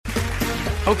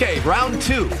Okay, round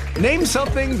 2. Name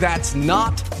something that's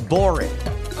not boring.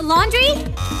 A laundry?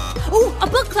 Ooh, a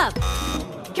book club.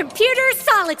 Computer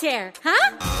solitaire,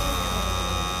 huh?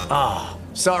 Ah,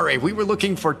 sorry, we were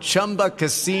looking for Chumba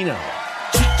Casino.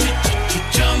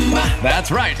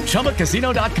 That's right,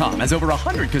 ChumbaCasino.com has over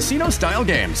 100 casino-style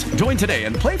games. Join today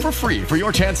and play for free for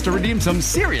your chance to redeem some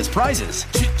serious prizes.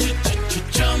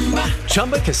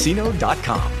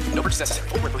 ChumbaCasino.com. No purchase necessary.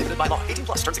 Void where prohibited by law. 18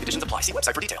 plus. Terms and conditions apply. See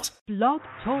website for details. Blog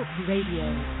Talk Radio.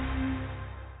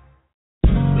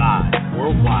 Live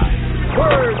worldwide.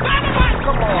 Word.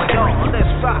 Come on, y'all.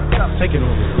 Let's rock up. Taking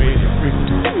over radio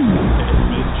frequency.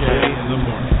 Miz J in the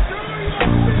morning.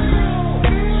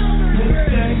 Miz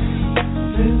J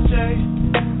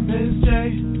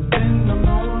in the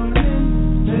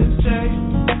morning. Miz J in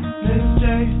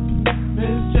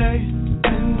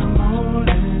the morning.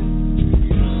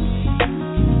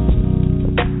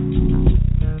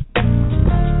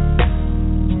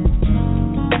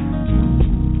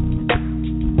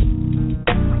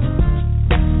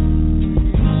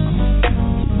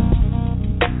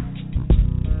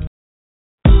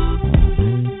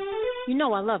 You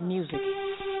know I love music.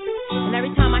 And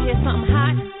every time I hear something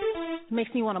hot, it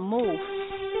makes me want to move.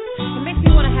 It makes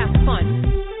me want to have fun.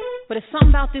 But it's something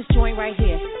about this joint right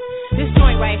here. This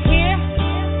joint right here,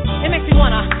 it makes me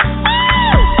want to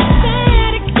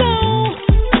let it go.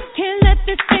 Can't let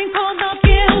this thing called love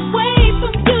get away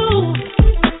from you.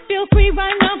 Feel free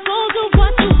right now, go do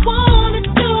what you want to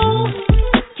do.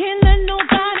 Can't let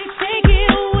nobody take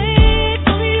it away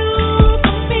from you,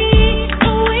 from me,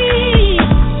 from we.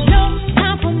 No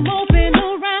time for moping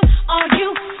around. Are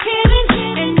you kidding?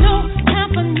 And no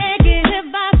time for negative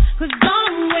vibes, 'cause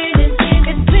I'm waiting.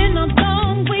 It's been a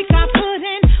long week, I put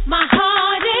in my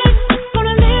hardest.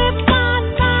 Gonna live my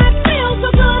life, feel so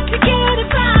good to get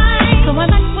it right. So I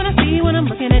like what I see when I'm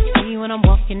looking at you, when I'm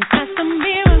walking past the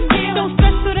mirror. Don't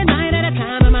stress through the night at a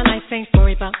time in my life, ain't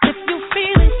worry about if you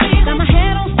feel it. Got my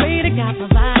head on straight, I got my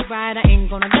vibe right, I ain't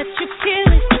gonna let you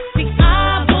kill it. See,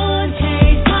 I would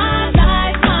change my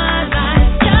life,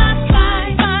 just like,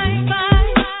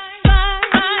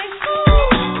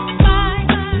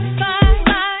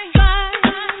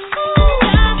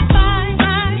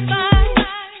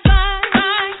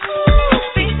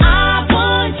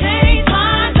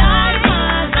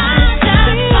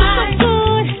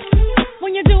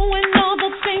 when you're doing all the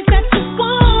things that you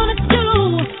wanna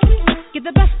do. Get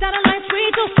the best out of life,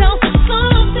 treat yourself to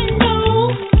something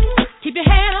new. Keep your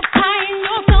head up high in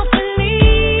yourself,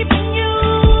 believe in you,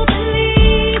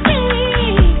 believe.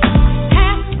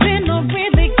 Having a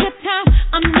really good time,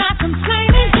 I'm not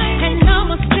complaining, and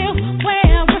I'ma still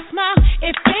wear a smile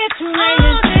if it's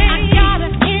raining. I gotta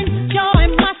enjoy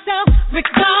myself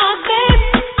regardless.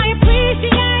 I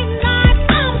appreciate life,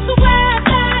 I'm so glad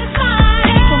that it's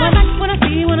mine. So I like what I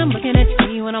see when I'm looking at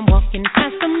you, when I'm walking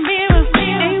past the mirror.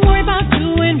 Ain't worried about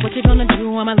doing what you're gonna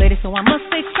do. I'm a lady, so I must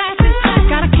stay classy.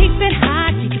 Gotta keep it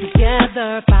high, keep it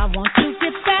together if I want to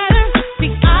get better.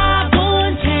 See, I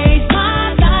would change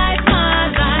my life,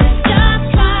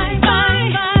 just like, I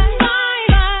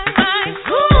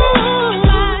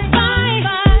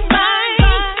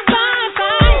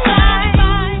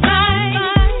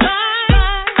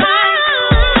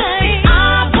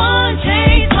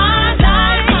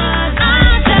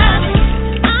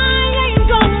ain't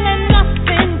gonna let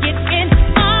nothing get in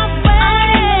my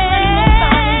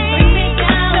way.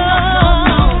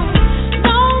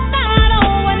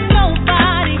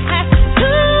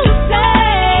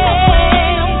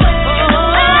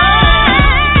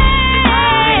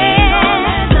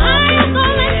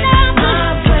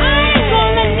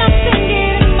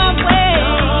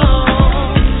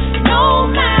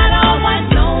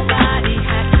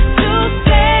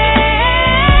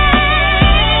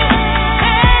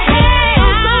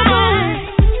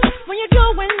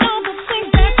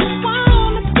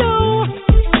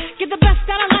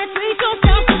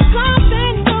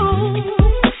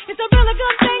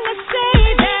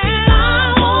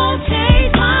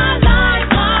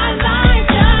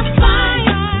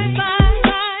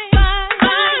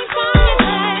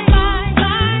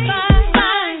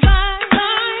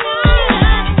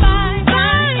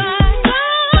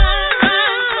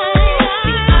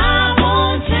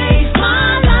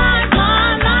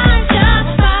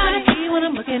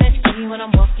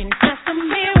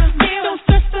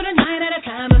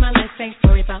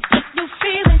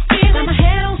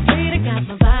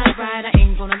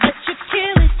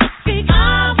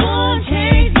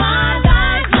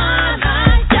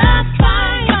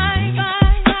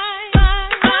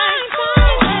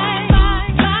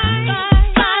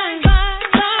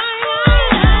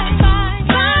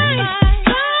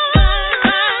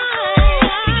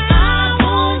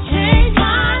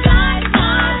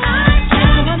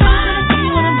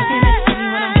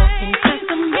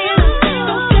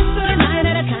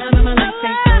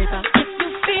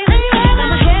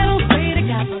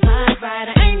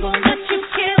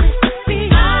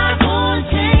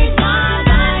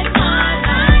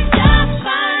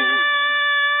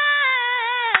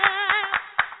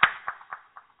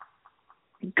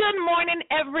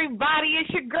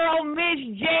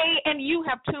 you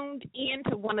have tuned in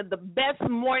to one of the best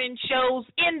morning shows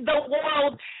in the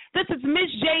world. This is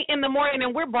Miz J in the morning,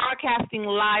 and we're broadcasting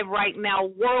live right now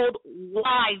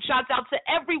worldwide. Shouts out to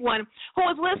everyone who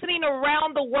is listening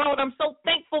around the world. I'm so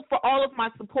thankful for all of my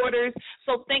supporters,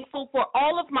 so thankful for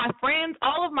all of my friends,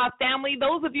 all of my family,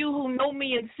 those of you who know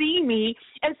me and see me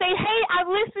and say, hey, I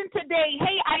listened today.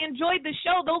 Hey, I enjoyed the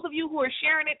show. Those of you who are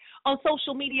sharing it on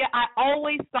social media, I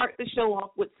always start the show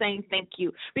off with saying thank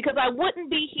you, because I wouldn't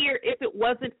be here if it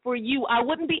wasn't for you. I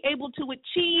wouldn't be able to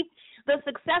achieve the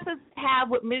successes I have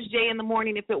with Miz J in the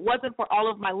morning if it wasn't for all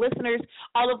of my listeners,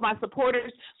 all of my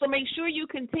supporters. So make sure you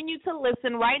continue to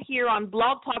listen right here on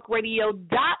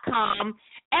blogtalkradio.com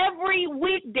every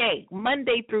weekday,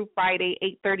 Monday through Friday,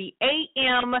 8:30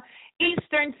 a.m.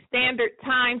 Eastern Standard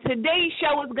Time. Today's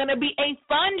show is going to be a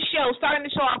fun show, starting the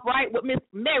show off right with Miss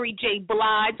Mary J.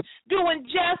 Blige, doing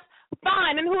just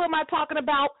fine. And who am I talking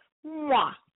about?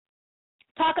 Moi.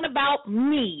 Talking about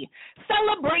me,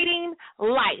 celebrating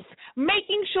life,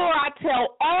 making sure I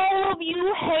tell all of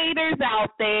you haters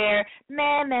out there,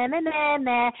 nah, nah, nah, nah,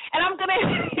 nah, and I'm going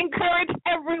to encourage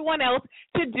everyone else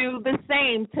to do the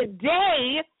same.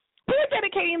 Today, we're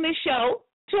dedicating this show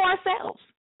to ourselves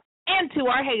and to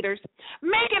our haters,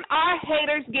 making our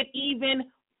haters get even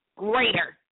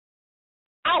greater.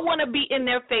 I want to be in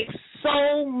their face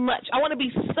so much. I want to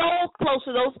be so close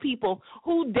to those people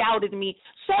who doubted me,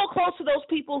 so close to those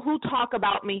people who talk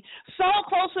about me, so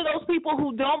close to those people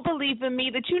who don't believe in me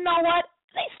that, you know what,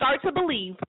 they start to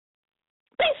believe.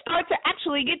 They start to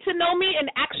actually get to know me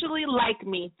and actually like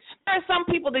me. There are some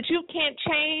people that you can't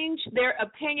change their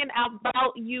opinion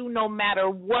about you no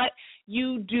matter what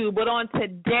you do. But on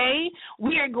today,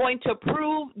 we are going to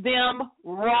prove them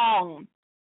wrong.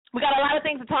 We got a lot of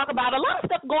things to talk about, a lot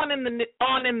of stuff going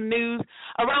on in the news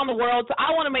around the world, so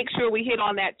I want to make sure we hit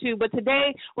on that too. But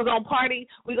today, we're going to party,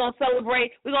 we're going to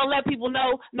celebrate, we're going to let people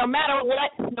know no matter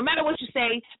what you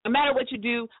say, no matter what you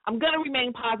do, I'm going to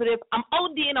remain positive. I'm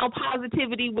ODing on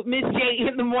positivity with Miz J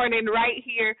in the morning right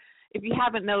here. If you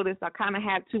haven't noticed, I kind of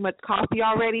had too much coffee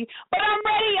already, but I'm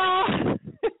ready, y'all.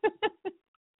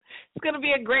 It's going to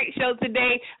be a great show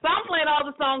today. So I'm playing all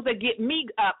the songs that get me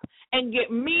up and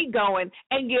get me going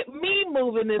and get me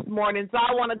moving this morning. So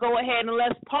I want to go ahead and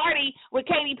let's party with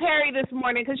Katy Perry this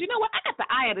morning, because you know what? I got the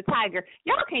eye of the tiger.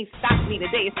 Y'all can't stop me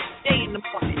today. It's Stay in the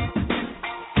morning.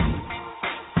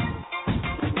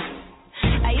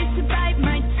 I used to bite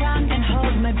my tongue and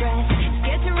hold my breath,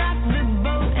 scared to rock the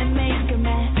boat and make a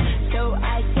mess. So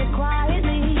I said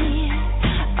quietly,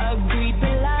 agreed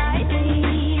politely.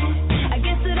 I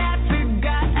guess that I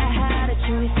forgot I had a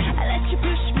choice. I let you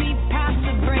push me past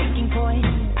the breaking point.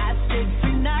 I stood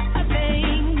for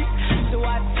nothing, so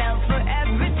I fell for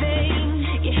everything.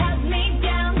 You held me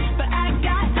down, but I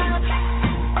got up,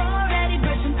 already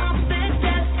brushing off the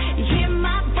dust.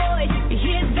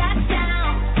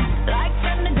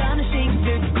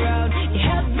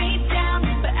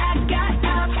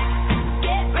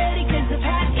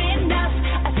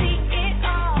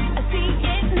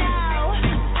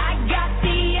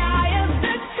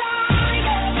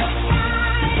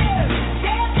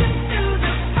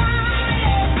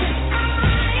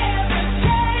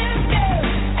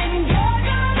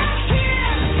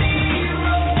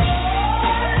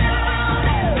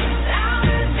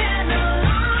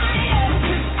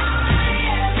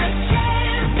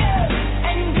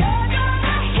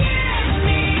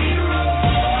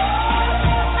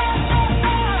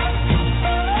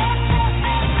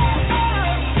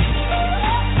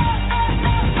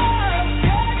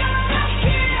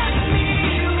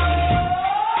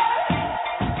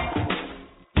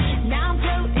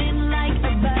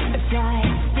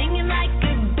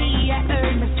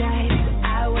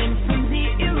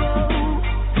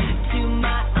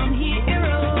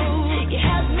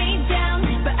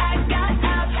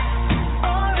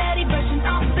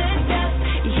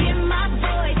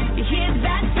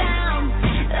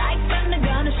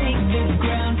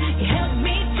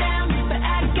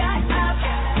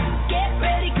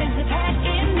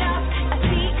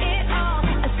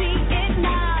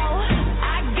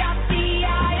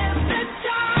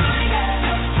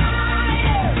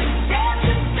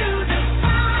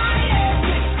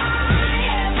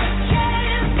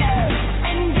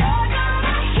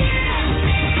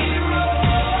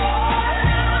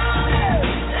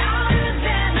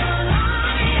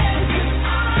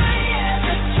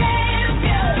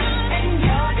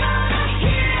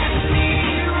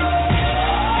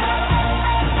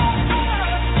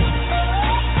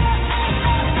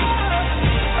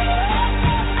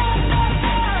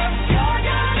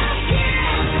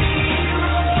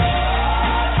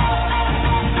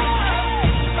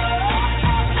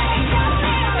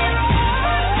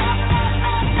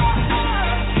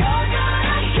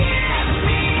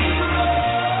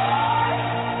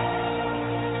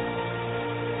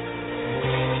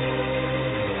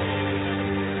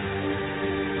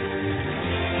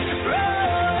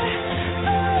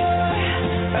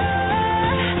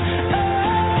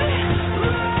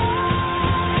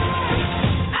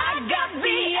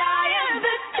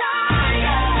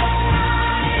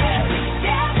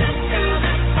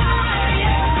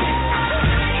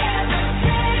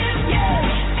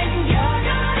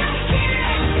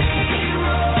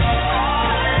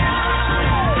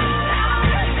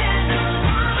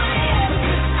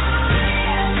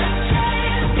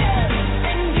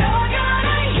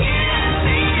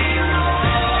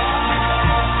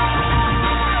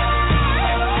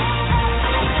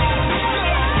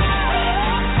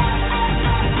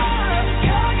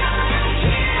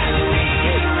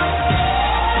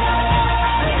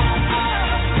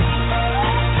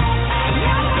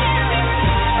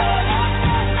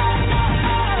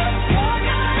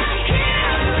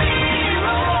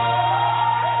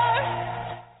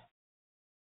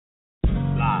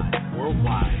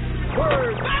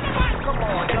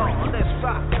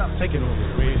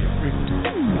 radio frequency.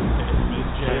 Miz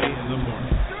J in the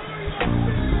morning.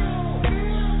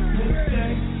 Miz J,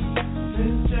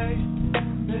 Miz J,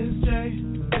 Miz J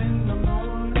in the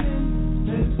morning.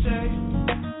 Miz J,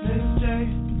 Miz J,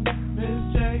 Miz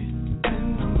J in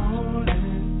the morning.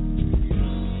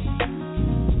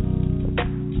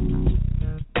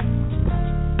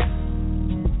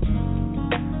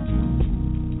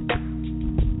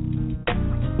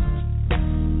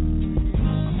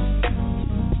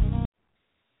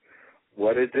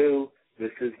 What it do?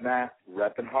 This is Matt,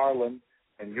 reppin' Harlem,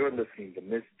 and you're listening to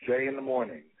Miss J in the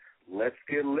morning. Let's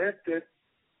get lifted.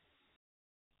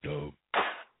 Do.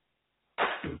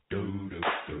 Do do do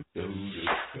do do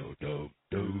do do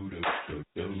do do do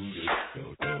do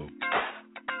do do.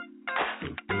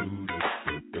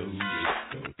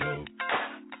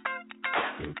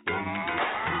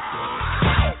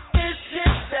 This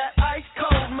is that ice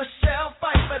cold Michelle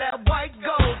fight for that white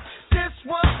gold. This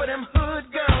one for them hood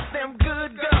girls, them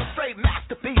good girls, straight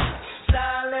masterpieces.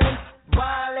 Stylin',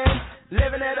 wildin',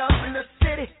 living it up in the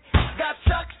city. Got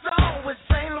Chuck's on with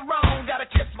Saint Laurent. Gotta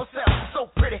kiss myself, I'm so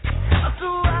pretty. I'm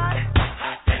too hot.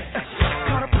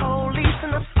 Call the police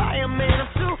and the fireman.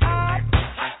 I'm too hot.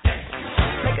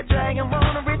 Make a dragon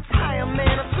wanna retire,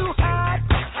 man. I'm too hot.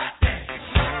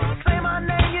 Say my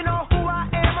name, you know who I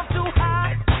am. I'm too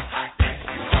hot.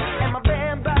 And my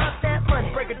band bout that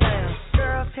money. Break it down.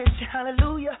 Girls hit you,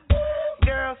 hallelujah.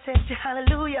 Girls hit you,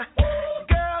 hallelujah.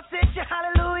 Girls hit you,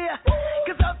 hallelujah.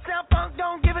 'Cause Uptown Funk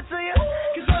don't give it to you.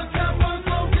 'Cause Uptown Funk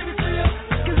don't give it to you.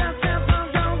 'Cause Uptown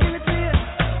Funk don't give it to you.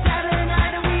 Saturday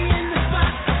night and we in the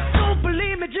spot. Don't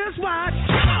believe me, just watch.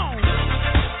 Come on.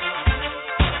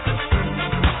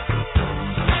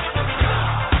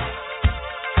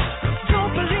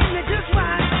 Don't believe me, just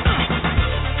watch.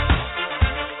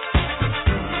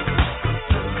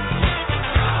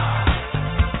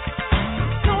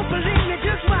 Don't believe me,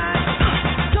 just watch.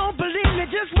 Don't believe me,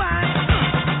 just watch.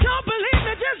 Don't believe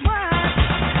me, just watch.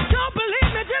 Don't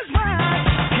believe me, just watch.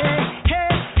 Hey,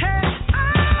 hey, hey,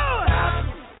 oh!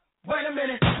 Wait a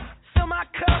minute. Fill my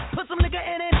cup, put some nigga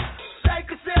in it.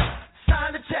 Take a sip,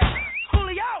 sign the check.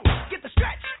 Julio, get the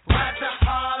stretch. Right to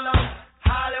Harlem,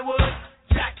 Hollywood,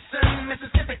 Jackson,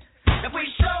 Mississippi. If we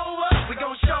show up, we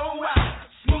gon' show out.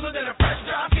 Smoother than a fresh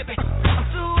drop skipping. I'm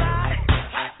too hot.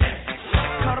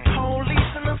 Call the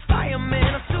police and the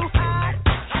fireman. I'm too hot.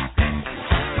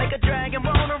 Make a dragon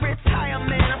wanna retire,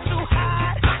 man. I'm too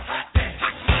hot.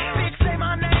 Bitch, say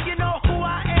my name, you know who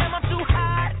I am. I'm too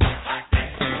hot.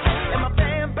 And my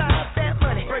band bout that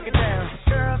money. Break it down.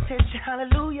 Girls hit you,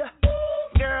 hallelujah.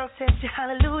 Girls hit you,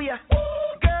 hallelujah.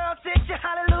 Girls hit you,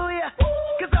 hallelujah.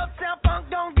 'Cause Uptown Funk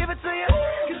don't give it to you.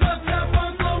 'Cause Uptown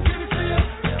Funk don't give it to you.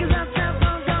 'Cause Uptown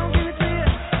Funk don't give it to you.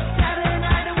 Saturday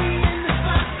night and we in the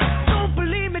spot. Don't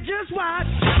believe me, just watch.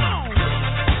 Come on.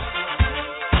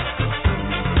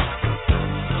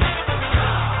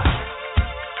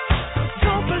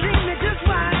 Don't believe me, just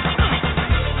watch.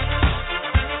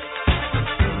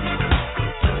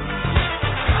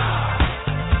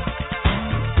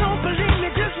 Don't believe me,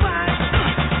 just watch.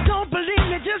 Don't believe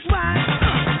me, just watch.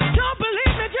 Don't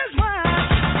believe me, just watch.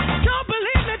 Don't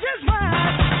believe me, just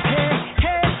watch. Hey,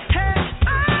 hey, hey,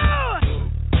 oh!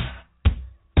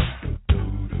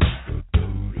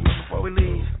 Before we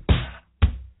leave,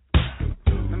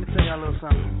 let me tell y'all a little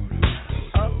something.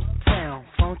 Uptown,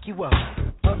 funk you up.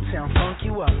 Uptown, funk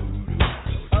you up.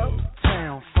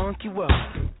 Uptown, funk you up.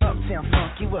 Uptown,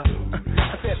 funk you up.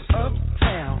 I said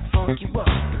uptown, funk you up.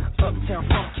 Uptown,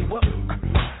 funk you up.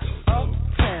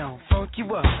 Uptown, funk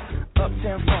you up.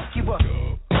 Uptown, funk you up.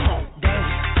 Come on,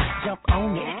 dance, jump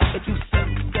on it. If you suck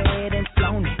dead and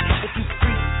flown it. If you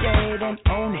freak dead and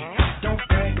own it. Don't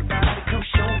brag about it, come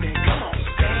show me. Come on,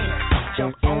 dance,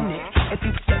 jump on it. If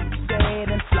you suck dead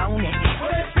and flown it.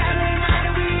 Well, it's Saturday night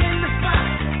and we in the spot.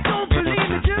 Don't believe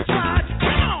me, just watch.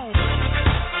 Come on.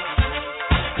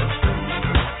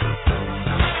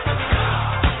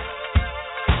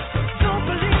 Don't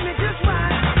believe me, just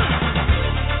watch.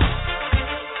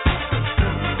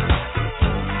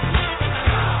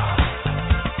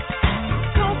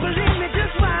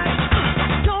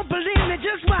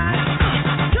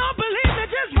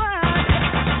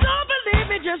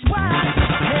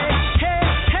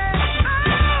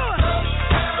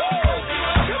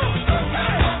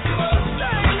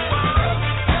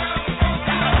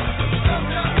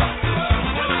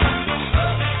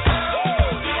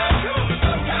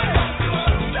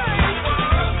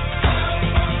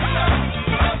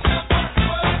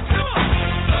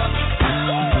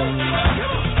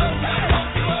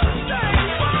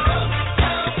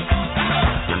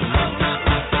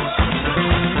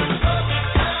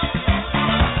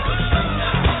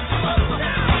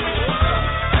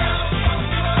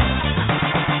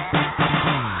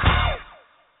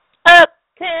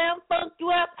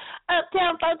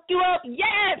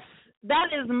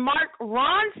 Mark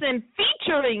Ronson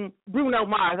featuring Bruno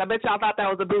Mars. I bet y'all thought that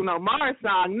was a Bruno Mars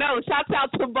song. No, shouts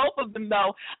out to both of them,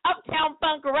 though. Uptown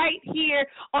Funk right here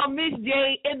on Miz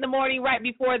J in the morning. Right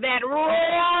before that,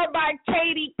 Roar by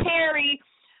Katy Perry.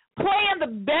 Playing the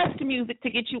best music to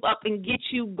get you up and get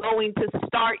you going to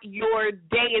start your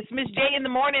day. It's Miz J in the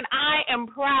morning. I am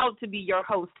proud to be your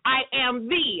host. I am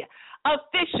the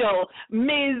official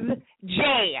Miz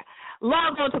J.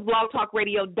 Log on to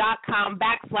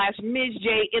blogtalkradio.com/Miz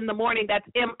J in the morning. That's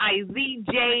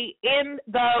MIZJ in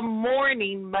the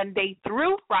morning, Monday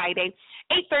through Friday,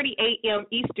 8:30 a.m.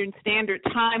 Eastern Standard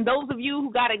Time. Those of you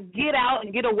who got to get out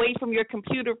and get away from your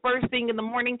computer first thing in the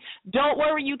morning, don't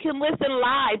worry. You can listen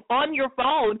live on your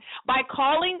phone by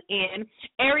calling in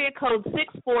area code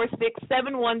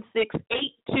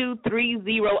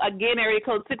 646-716-8230. Again, area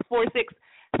code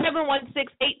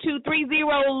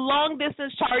 646-716-8230. Long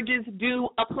distance charges do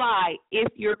apply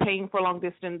if you're paying for long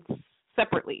distance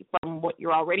separately from what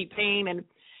you're already paying. And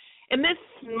in this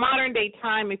modern day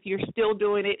time, if you're still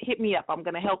doing it, hit me up. I'm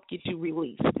going to help get you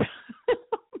released.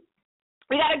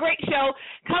 We got a great show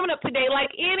coming up today.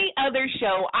 Like any other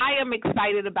show, I am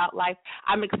excited about life.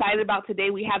 I'm excited about today.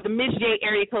 We have the Miz J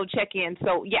area code check-in.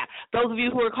 So, yeah, those of you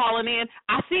who are calling in,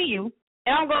 I see you.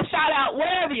 And I'm going to shout out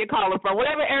wherever you're calling from,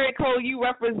 whatever area code you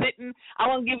representing, I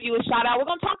want to give you a shout out. We're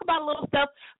going to talk about a little stuff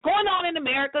going on in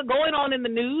America, going on in the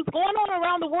news, going on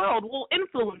around the world, well,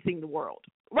 influencing the world.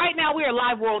 Right now, we are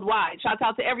live worldwide. Shouts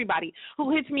out to everybody who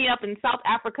hits me up in South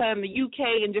Africa and the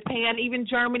UK and Japan, even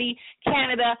Germany,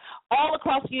 Canada, all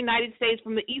across the United States,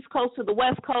 from the East Coast to the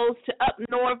West Coast to up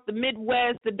north, the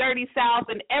Midwest, the dirty South,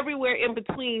 and everywhere in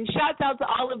between. Shouts out to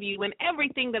all of you, and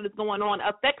everything that is going on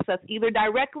affects us either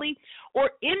directly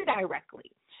or indirectly.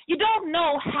 You don't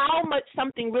know how much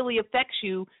something really affects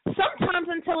you sometimes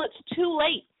until it's too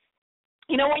late.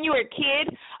 You know, when you were a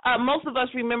kid, most of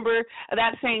us remember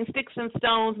that saying, sticks and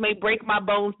stones may break my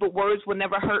bones, but words will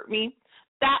never hurt me.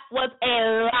 That was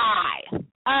a lie.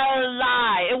 A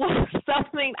lie. It was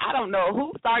something, I don't know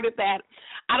who started that.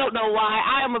 I don't know why.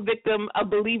 I am a victim of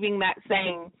believing that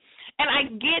saying. And I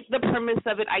get the premise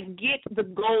of it. I get the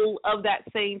goal of that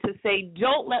saying to say,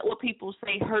 don't let what people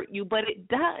say hurt you, but it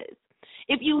does.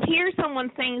 If you hear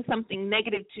someone saying something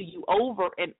negative to you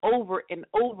over and over and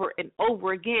over and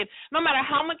over again, no matter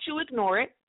how much you ignore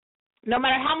it, no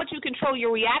matter how much you control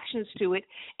your reactions to it,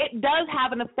 it does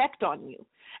have an effect on you.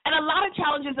 And a lot of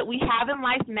challenges that we have in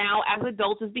life now as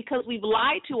adults is because we've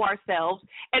lied to ourselves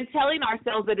and telling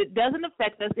ourselves that it doesn't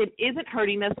affect us, it isn't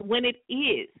hurting us, when it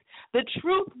is. The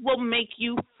truth will make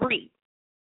you free.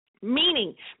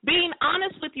 Meaning, being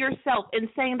honest with yourself and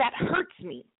saying that hurts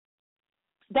me,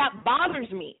 that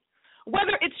bothers me,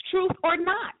 whether it's truth or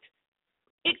not.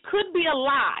 It could be a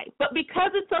lie, but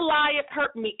because it's a lie, it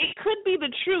hurt me. It could be the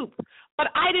truth,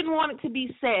 but I didn't want it to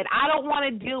be said. I don't want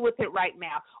to deal with it right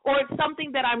now. Or it's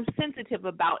something that I'm sensitive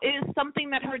about. It is something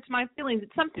that hurts my feelings.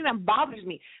 It's something that bothers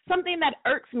me, something that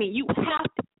irks me. You must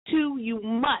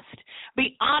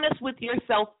be honest with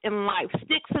yourself in life.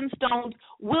 Sticks and stones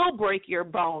will break your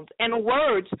bones, and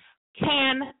words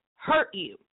can hurt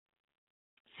you.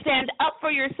 Stand up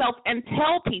for yourself and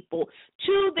tell people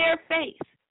to their face.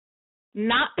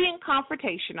 Not being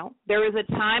confrontational. There is a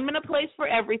time and a place for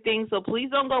everything, so please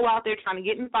don't go out there trying to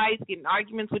get in fights, get in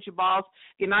arguments with your boss,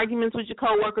 get in arguments with your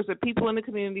coworkers or people in the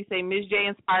community, say, Miz J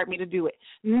inspired me to do it.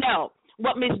 No.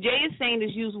 What Miz J is saying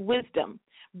is use wisdom.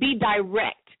 Be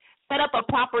direct. Set up a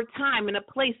proper time and a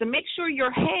place, and make sure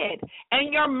your head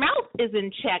and your mouth is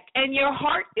in check and your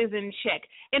heart is in check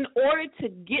in order to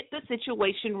get the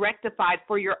situation rectified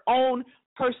for your own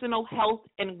personal health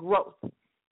and growth.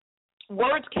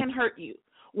 Words can hurt you.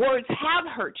 Words have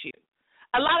hurt you.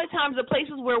 A lot of times the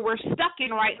places where we're stuck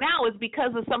in right now is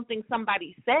because of something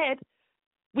somebody said.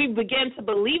 We begin to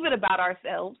believe it about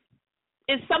ourselves.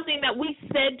 It's something that we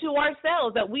said to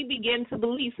ourselves that we begin to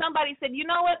believe. Somebody said, you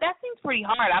know what, that seems pretty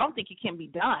hard. I don't think it can be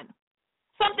done.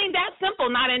 Something that simple,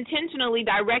 not intentionally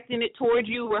directing it towards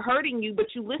you or hurting you,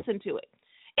 but you listened to it.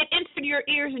 It entered your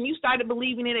ears and you started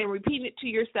believing it and repeating it to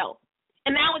yourself.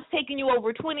 And now it's taken you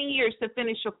over 20 years to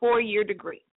finish a 4-year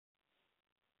degree.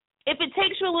 If it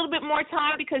takes you a little bit more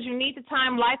time because you need the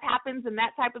time, life happens and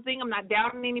that type of thing, I'm not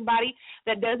doubting anybody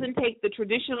that doesn't take the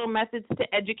traditional methods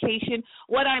to education.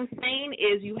 What I'm saying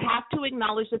is you have to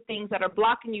acknowledge the things that are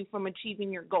blocking you from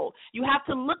achieving your goal. You have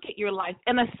to look at your life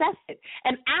and assess it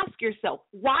and ask yourself,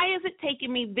 why is it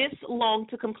taking me this long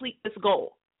to complete this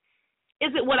goal?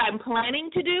 Is it what I'm planning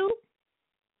to do?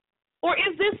 Or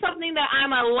is this something that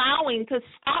I'm allowing to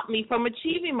stop me from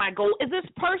achieving my goal? Is this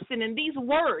person and these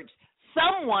words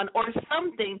someone or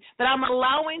something that I'm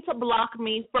allowing to block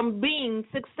me from being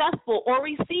successful or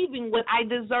receiving what I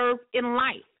deserve in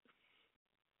life?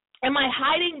 Am I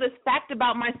hiding this fact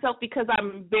about myself because I'm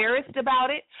embarrassed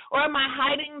about it? Or am I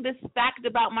hiding this fact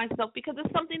about myself because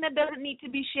it's something that doesn't need to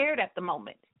be shared at the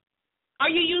moment? Are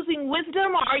you using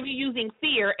wisdom or are you using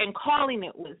fear and calling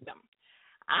it wisdom?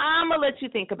 I'm going to let you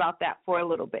think about that for a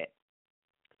little bit.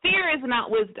 Fear is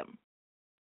not wisdom.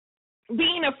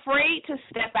 Being afraid to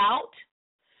step out,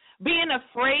 being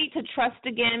afraid to trust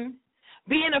again,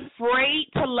 being afraid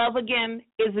to love again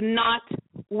is not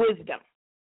wisdom.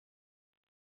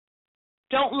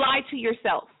 Don't lie to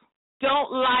yourself.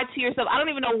 Don't lie to yourself. I don't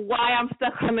even know why I'm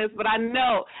stuck on this, but I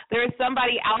know there is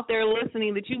somebody out there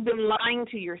listening that you've been lying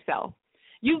to yourself.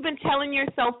 You've been telling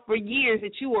yourself for years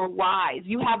that you are wise.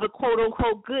 You have a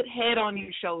quote-unquote good head on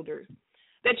your shoulders,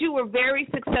 that you were very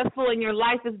successful and your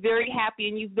life is very happy,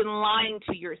 and you've been lying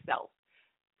to yourself.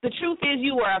 The truth is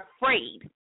you are afraid.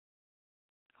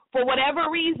 For whatever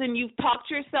reason, you've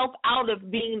talked yourself out of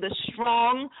being the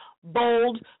strong,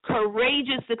 bold,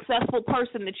 courageous, successful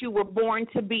person that you were born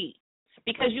to be,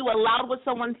 because you allowed what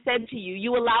someone said to you,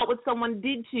 you allowed what someone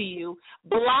did to you,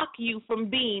 block you from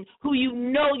being who you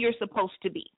know you're supposed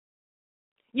to be.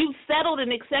 You've settled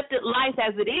and accepted life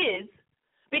as it is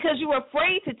because you were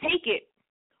afraid to take it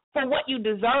for what you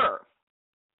deserve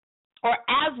or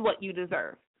as what you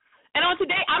deserve. And on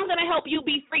today, I'm going to help you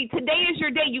be free. Today is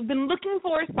your day. You've been looking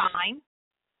for a sign.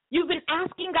 You've been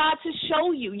asking God to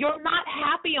show you. You're not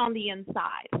happy on the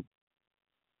inside.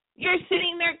 You're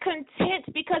sitting there content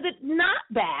because it's not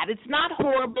bad. It's not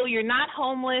horrible. You're not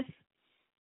homeless.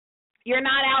 You're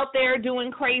not out there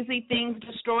doing crazy things,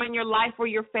 destroying your life or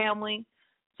your family.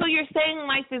 So you're saying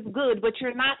life is good, but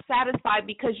you're not satisfied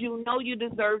because you know you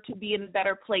deserve to be in a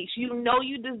better place. You know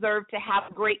you deserve to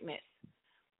have greatness.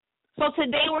 So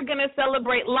today we're going to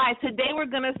celebrate life. Today we're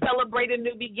going to celebrate a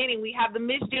new beginning. We have the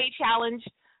Miz J Challenge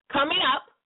coming up.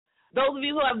 Those of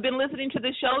you who have been listening to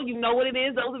the show, you know what it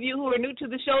is. Those of you who are new to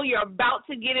the show, you're about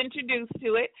to get introduced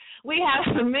to it. We have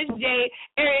the Miz J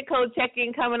area code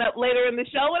check-in coming up later in the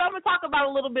show, and I'm going to talk about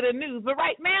a little bit of news. But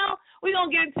right now, we're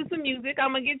going to get into some music.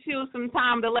 I'm going to get you some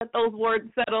time to let those words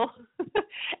settle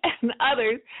and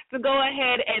others to go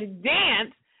ahead and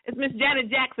dance. It's Miss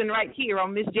Janet Jackson right here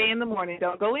on Miz J in the Morning.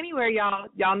 Don't go anywhere, y'all.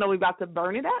 Y'all know we're about to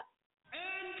burn it up.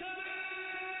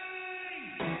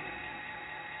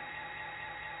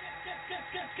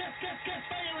 Get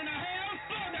fire in the house.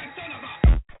 Burn that son of a...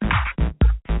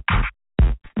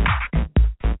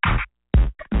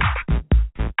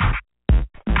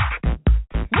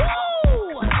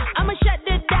 Woo! I'ma shut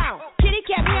this down. Kitty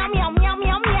cat meow meow meow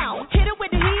meow meow. Hit it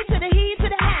with the heat to the heat to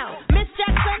the hound. Miss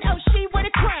Jackson, oh she with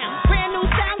a crown. Brand new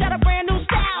sound, got a brand new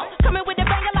style. Coming with the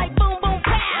banger like boom boom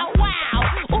pow. Wow.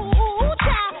 Ooh ooh ooh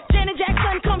child. Janet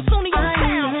Jackson come soon to your town.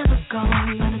 I ain't never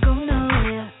gonna go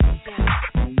nowhere.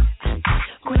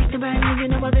 Quick to burn, you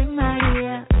know I've been right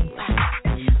here.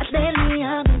 Lately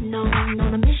I've been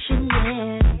on a mission,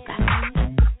 yeah.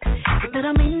 But that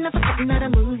I'm in, I've forgotten how to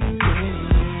move you, yeah.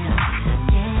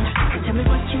 Tell me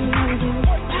what you wanna do.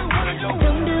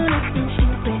 Don't do nothing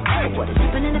stupid. What is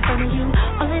happening in front of you?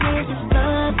 All it is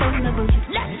love on the roof.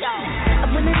 Let's go.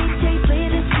 When the DJ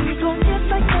play this, he's gon' dip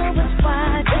like no one's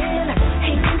watching.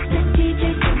 Hey, Mr.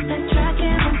 DJ, take that track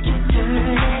and won't you turn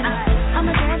it up?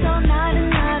 I'ma dance all night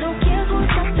and I don't care who's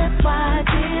up there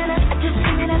watching. I just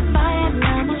give me that fire and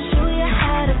I'ma show you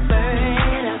how to burn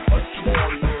it up.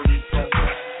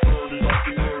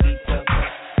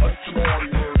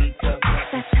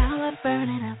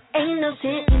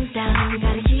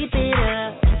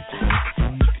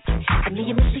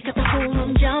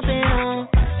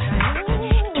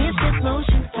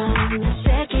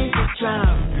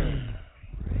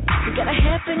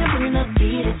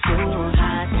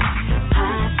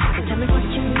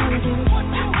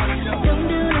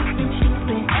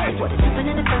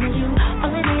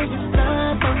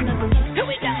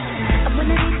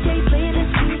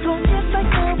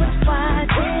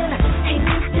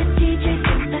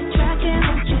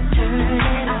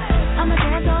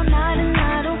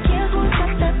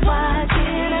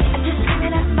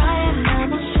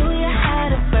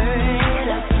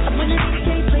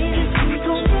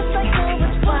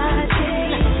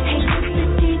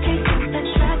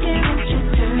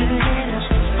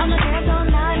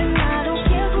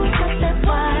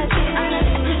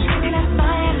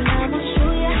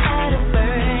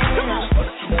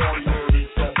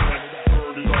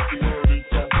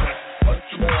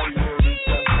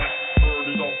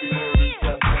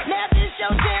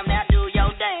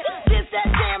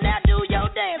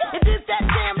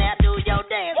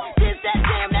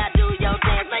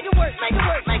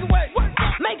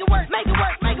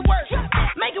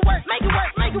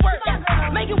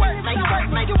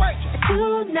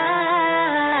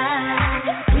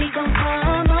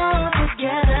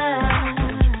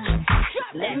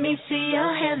 wave, see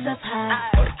your hands up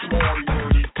high.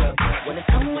 Wanna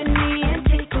come with me and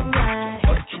take a ride?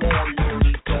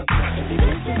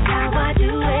 This is how I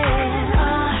do it.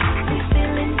 We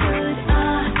feeling good.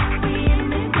 We in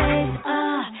the place.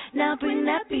 Now bring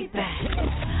that beat back,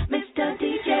 Mr.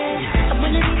 DJ.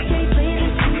 When the DJ plays,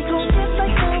 we gon' dance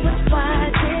like no one's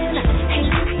watching. Hey,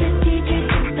 Mr. DJ,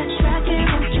 take that track and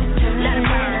won't you turn it?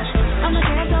 I'ma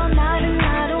dance all night and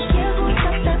I don't care who's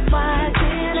up there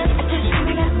watching. Just give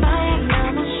me that mic, now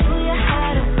I'ma show you how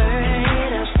to burn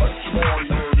it up.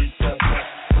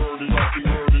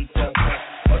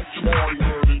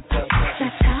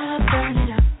 That's how I burn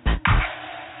it up.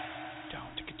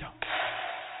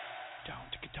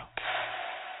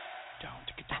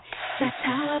 That's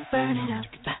how I burn it up.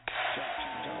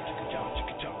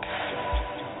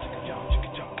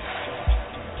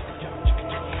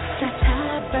 That's how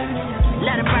I burn it up.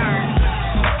 Let it burn.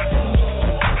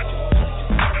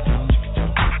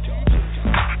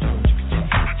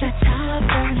 That's how I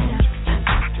burn it up.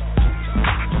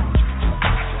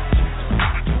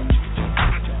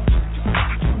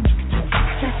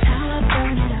 That's how I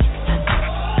burn it up.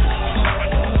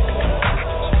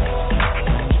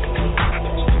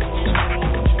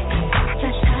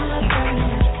 That's how I burn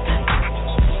it up.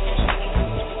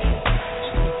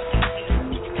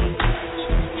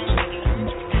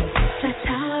 That's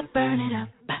how I burn it up.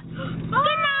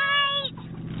 Good night.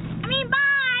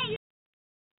 Bye.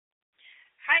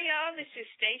 Hi, y'all. This is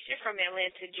Stacia from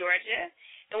Atlanta, Georgia.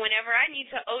 And whenever I need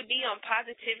to OD on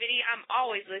positivity, I'm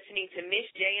always listening to Miz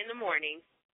J in the morning.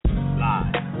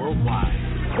 Live worldwide.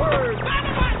 Word.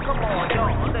 Come on,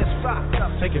 y'all. Let's rock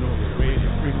up. Taking over radio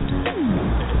frequency.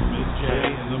 Miz J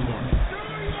in the morning.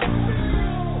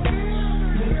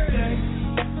 Miz J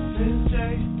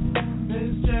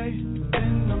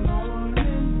in the morning.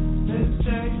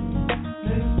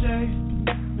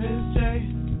 Miz J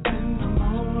in the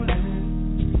morning.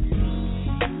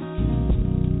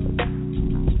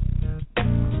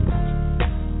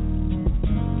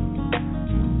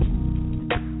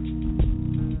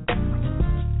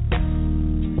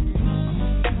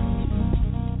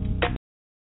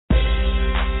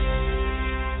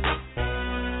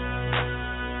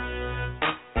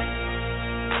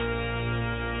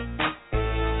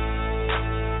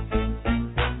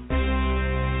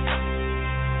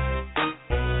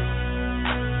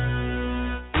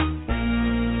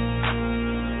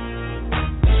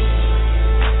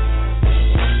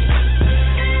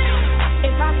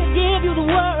 If I could give you the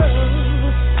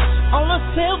world on a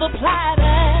silver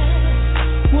platter,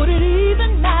 would it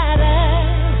even matter?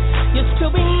 You'd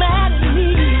still be mad at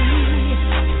me.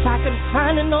 If I could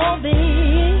find in all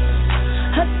these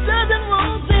a dozen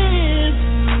roses,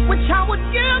 which I would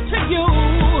give to you,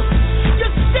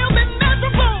 you'd still be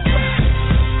miserable.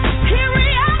 In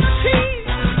reality,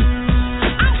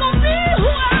 I'm gonna be who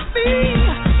I be,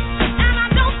 and I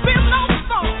don't feel no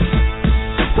fault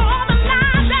for all the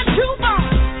lies that you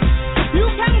bought. You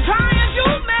can try as you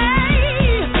may,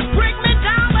 break me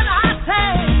down, but I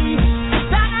say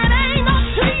that it ain't up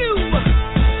to you.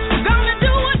 Gonna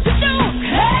do what you do.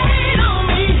 Hate on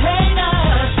me,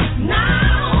 haters.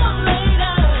 Now or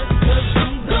later, 'cause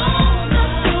I'm gonna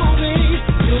do me.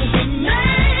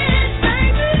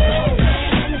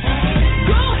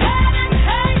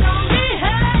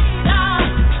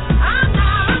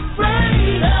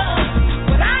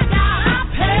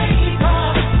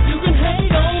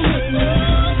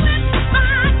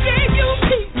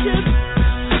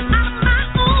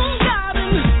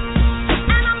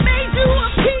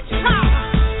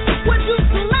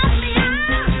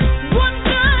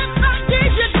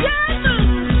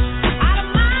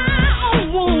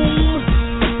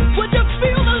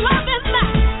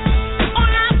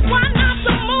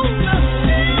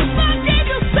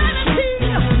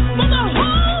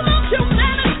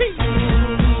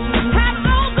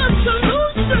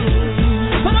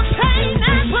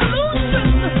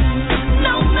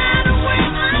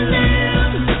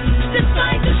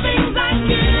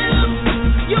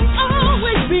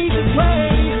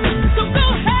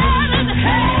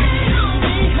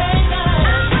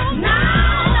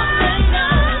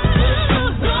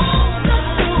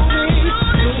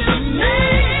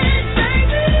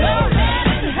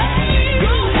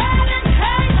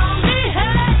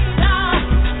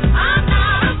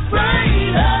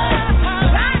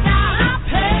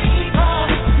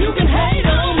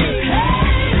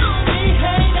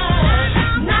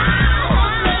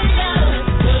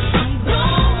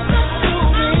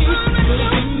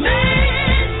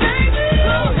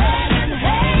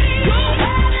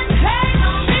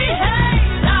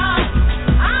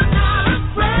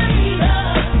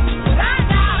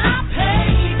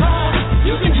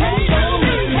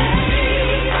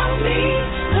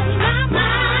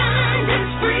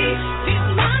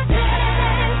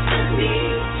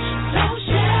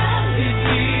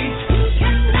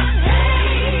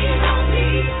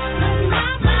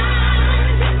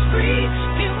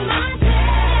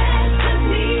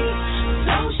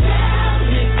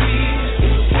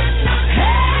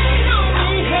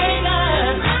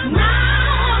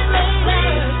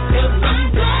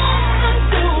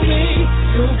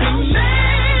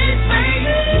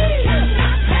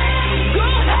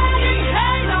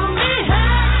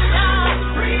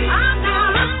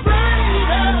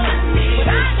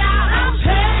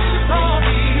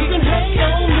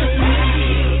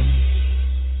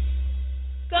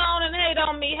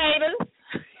 me, haters.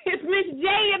 It's Miz J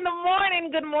in the morning.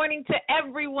 Good morning to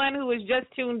everyone who has just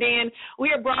tuned in.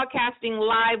 We are broadcasting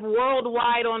live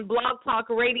worldwide on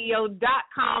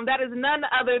blogtalkradio.com. That is none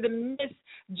other than Miss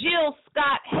Jill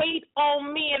Scott, Hate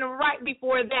on Me, and right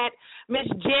before that, Miss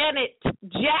Janet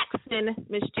Jackson,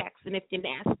 Miss Jackson if you're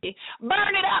nasty.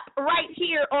 Burn it up right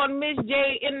here on Miz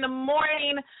J in the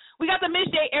morning. We got the Miz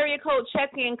J area code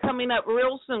check-in coming up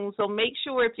real soon, so make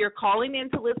sure if you're calling in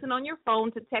to listen on your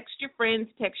phone to text your friends,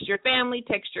 text your family,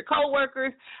 text your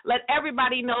coworkers, let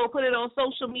everybody know, put it on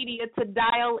social media to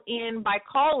dial in by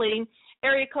calling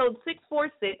area code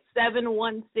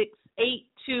 646-716-8230.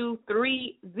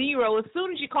 As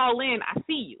soon as you call in, I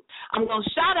see you. I'm going to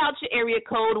shout out your area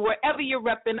code wherever you're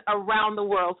repping around the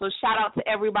world. So shout out to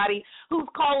everybody who's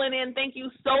calling in. Thank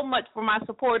you so much for my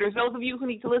supporters. Those of you who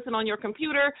need to listen on your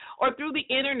computer or through the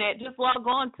internet, just log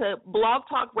on to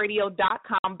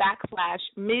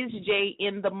blogtalkradio.com/Miz J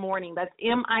in the morning. That's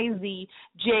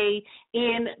MIZJ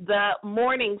in the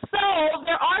morning. So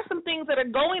there are some things that are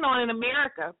going on in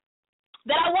America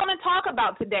that I want to talk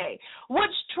about today.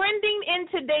 What's trending in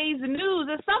today's news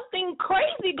is something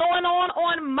crazy going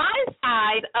on my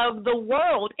side of the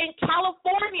world in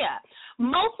California.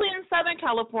 Mostly in Southern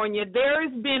California,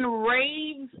 there's been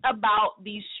raves about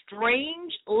these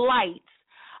strange lights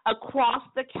across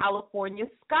the California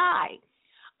sky.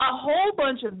 A whole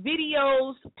bunch of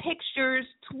videos, pictures,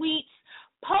 tweets,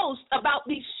 posts about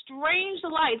these strange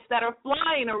lights that are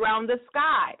flying around the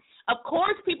sky. Of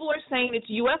course, people are saying it's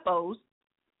UFOs.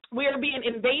 We are being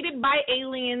invaded by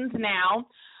aliens now,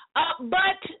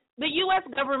 but the U.S.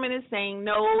 government is saying,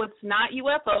 no, it's not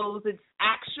UFOs. It's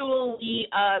actually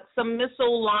some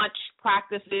missile launch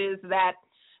practices that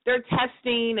they're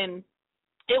testing, and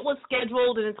it was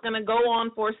scheduled, and it's going to go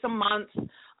on for some months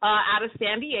out of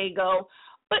San Diego.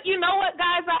 But you know what,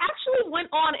 guys? I actually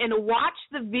went on and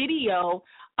watched the video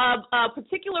of a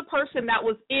particular person that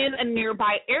was in a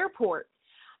nearby airport.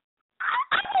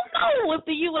 I don't know if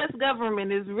the U.S.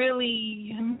 government is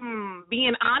really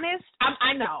being honest.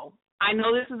 I know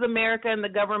this is America and the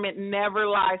government never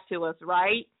lies to us,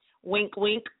 right? Wink,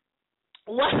 wink.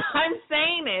 What I'm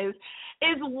saying is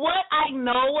what I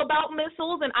know about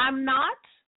missiles, and I'm not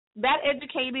that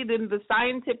educated in the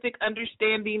scientific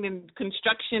understanding and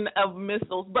construction of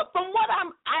missiles, but from what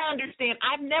I understand,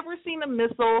 I've never seen a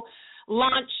missile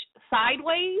launch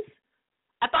sideways.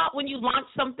 I thought when you launch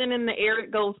something in the air,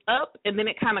 it goes up, and then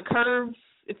it kind of curves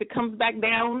if it comes back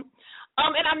down.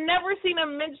 And I've never seen a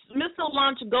missile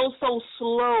launch go so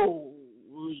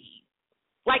slowly.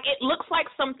 Like, it looks like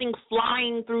something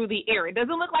flying through the air. It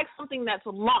doesn't look like something that's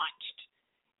launched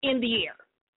in the air.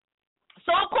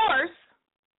 So, of course,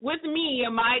 with me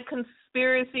and my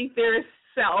conspiracy theorist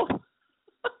self,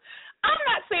 I'm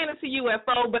not saying it's a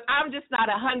UFO, but I'm just not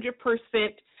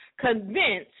 100%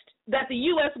 convinced that the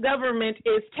U.S. government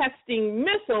is testing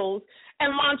missiles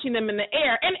and launching them in the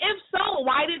air. And if so,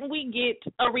 why didn't we get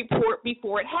a report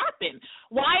before it happened?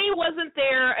 Why wasn't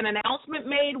there an announcement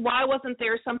made? Why wasn't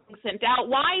there something sent out?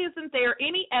 Why isn't there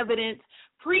any evidence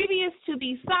previous to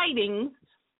these sightings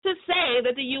to say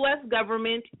that the U.S.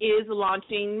 government is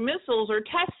launching missiles or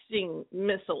testing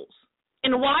missiles?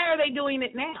 And why are they doing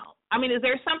it now? I mean, is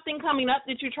there something coming up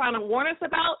that you're trying to warn us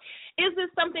about? Is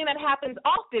this something that happens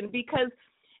often? Because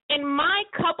in my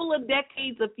couple of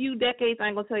decades, a few decades, I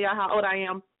ain't going to tell y'all how old I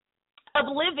am, of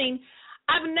living,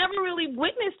 I've never really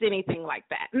witnessed anything like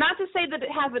that. Not to say that it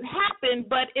hasn't happened,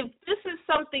 but if this is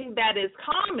something that is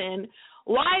common,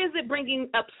 why is it bringing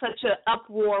up such an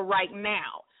uproar right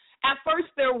now? At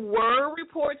first, there were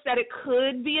reports that it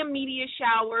could be a meteor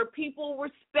shower. People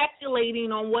were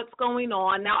speculating on what's going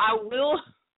on. Now, I will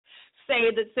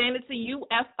say that saying it's a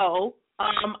UFO,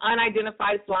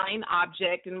 unidentified flying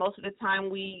object, and most of the time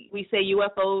we say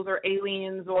UFOs or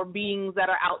aliens or beings that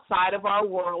are outside of our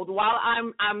world. While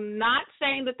I'm not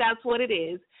saying that that's what it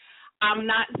is, I'm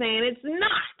not saying it's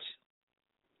not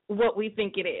what we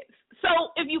think it is.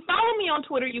 So if you follow me on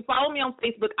Twitter, you follow me on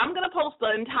Facebook, I'm going to post the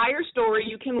entire story.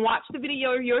 You can watch the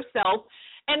video yourself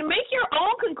and make your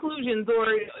own conclusions or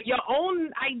your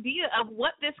own idea of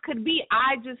what this could be.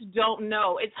 I just don't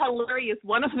know. It's hilarious.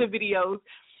 One of the videos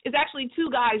is actually two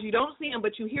guys. You don't see them,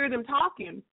 but you hear them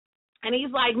talking. And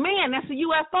he's like, man, that's a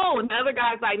UFO. And the other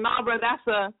guy's like, nah, bro, that's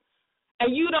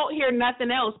and you don't hear nothing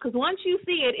else. Because once you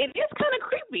see it, it is kind of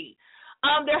creepy.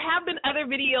 There have been other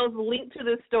videos linked to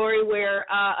this story where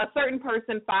a certain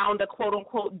person found a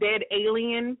quote-unquote dead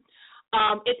alien.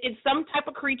 It's some type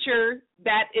of creature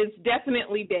that is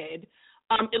definitely dead.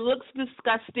 It looks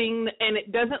disgusting, and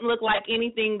it doesn't look like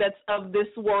anything that's of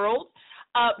this world.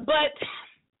 But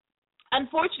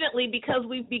unfortunately, because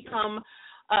we've become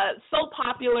so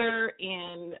popular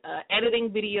in editing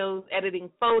videos, editing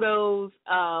photos.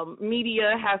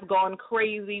 Media has gone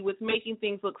crazy with making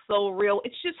things look so real.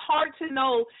 It's just hard to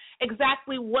know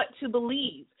exactly what to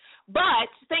believe. But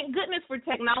thank goodness for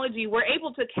technology, we're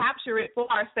able to capture it for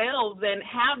ourselves and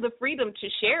have the freedom to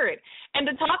share it and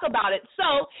to talk about it.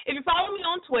 So if you follow me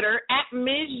on Twitter, at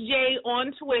Miz J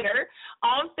on Twitter,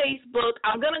 on Facebook,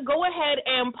 I'm going to go ahead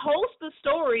and post the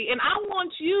story, and I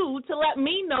want you to let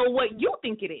me know what you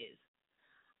think it is.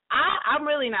 I'm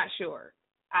really not sure.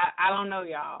 I don't know,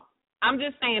 y'all. I'm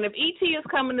just saying, if E.T. is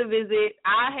coming to visit,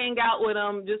 I hang out with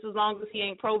him just as long as he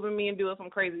ain't probing me and doing some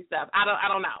crazy stuff. I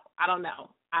don't know.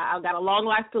 I've got a long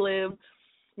life to live.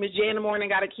 Miz J in the morning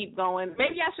got to keep going.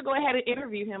 Maybe I should go ahead and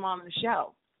interview him on the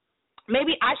show.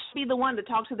 Maybe I should be the one to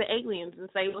talk to the aliens and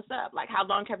say, what's up? Like, how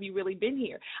long have you really been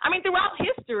here? I mean, throughout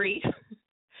history,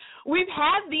 we've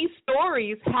had these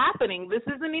stories happening. This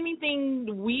isn't anything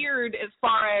weird as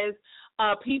far as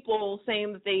people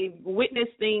saying that they've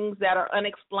witnessed things that are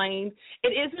unexplained. It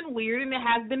isn't weird, and it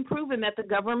has been proven that the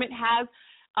government has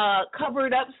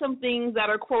covered up some things that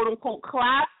are quote-unquote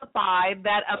classified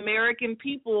that American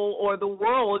people or the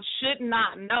world should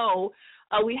not know.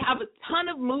 We have a ton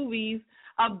of movies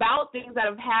about things that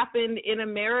have happened in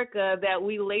America that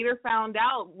we later found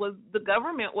out was the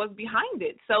government was behind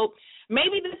it. So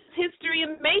maybe this is history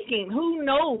in the making. Who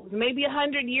knows? Maybe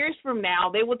 100 years from now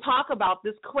they will talk about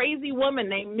this crazy woman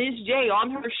named Miz J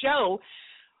on her show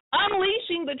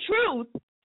unleashing the truth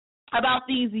about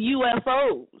these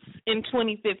UFOs in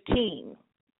 2015.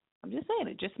 I'm just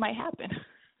saying, it just might happen.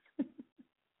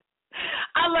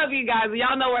 I love you guys.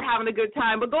 Y'all know we're having a good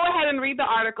time. But go ahead and read the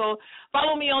article.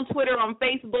 Follow me on Twitter, on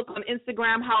Facebook, on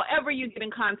Instagram. However you get in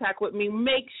contact with me,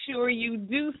 make sure you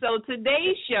do so.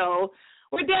 Today's show,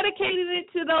 we're dedicated it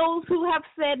to those who have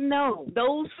said no,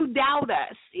 those who doubt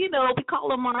us. You know, we call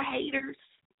them our haters.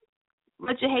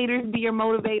 Let your haters be your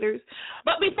motivators.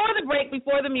 But before the break,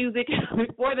 before the music,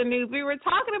 before the news, we were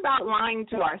talking about lying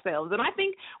to ourselves. And I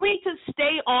think we need to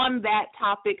stay on that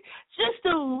topic just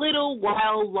a little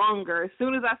while longer. As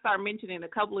soon as I start mentioning, a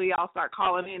couple of y'all start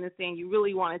calling in and saying you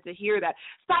really wanted to hear that.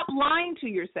 Stop lying to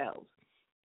yourselves.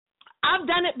 I've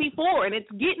done it before, and it's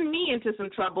getting me into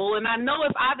some trouble. And I know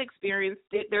if I've experienced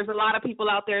it, there's a lot of people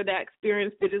out there that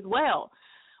experienced it as well.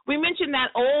 We mentioned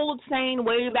that old saying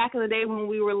way back in the day when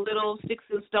we were little, sticks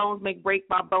and stones may break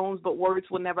my bones, but words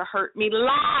will never hurt me.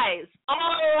 Lies,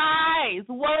 all lies.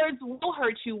 Words will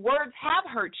hurt you. Words have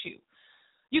hurt you.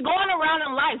 You're going around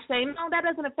in life saying, no, that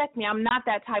doesn't affect me. I'm not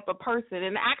that type of person.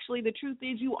 And actually, the truth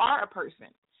is you are a person.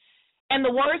 And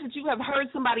the words that you have heard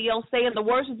somebody else say and the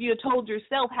words that you have told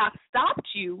yourself have stopped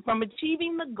you from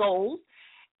achieving the goals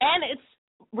and it's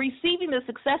receiving the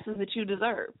successes that you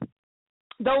deserve.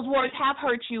 Those words have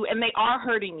hurt you, and they are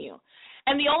hurting you.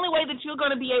 And the only way that you're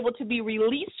going to be able to be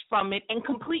released from it and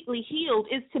completely healed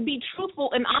is to be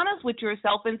truthful and honest with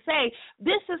yourself and say,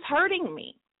 this is hurting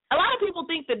me. A lot of people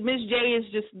think that Miz J is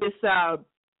just this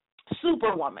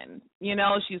superwoman. You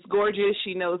know, she's gorgeous.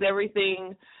 She knows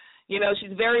everything. You know,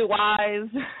 she's very wise.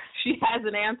 She has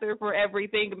an answer for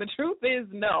everything. And the truth is,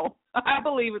 no. I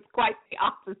believe it's quite the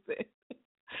opposite.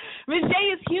 Miz J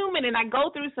is human, and I go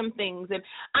through some things, and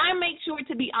I make sure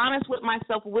to be honest with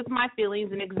myself, with my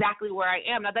feelings, and exactly where I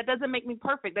am. Now, that doesn't make me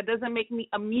perfect. That doesn't make me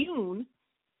immune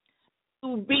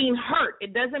to being hurt.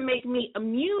 It doesn't make me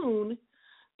immune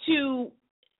to,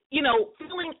 you know,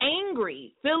 feeling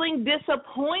angry, feeling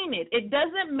disappointed. It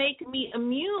doesn't make me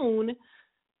immune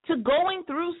to going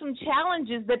through some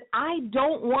challenges that I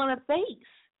don't want to face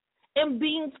and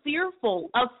being fearful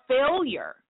of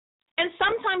failure. And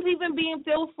sometimes even being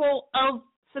fearful of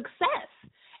success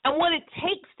and what it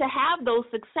takes to have those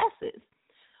successes.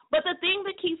 But the thing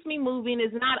that keeps me moving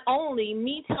is not only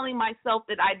me telling myself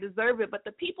that I deserve it, but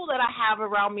the people that I have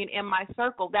around me and in my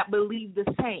circle that believe the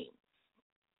same.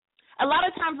 A lot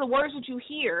of times the words that you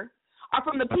hear are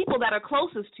from the people that are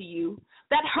closest to you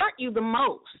that hurt you the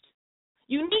most.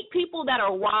 You need people that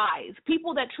are wise,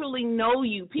 people that truly know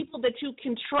you, people that you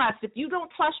can trust. If you don't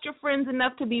trust your friends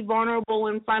enough to be vulnerable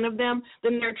in front of them,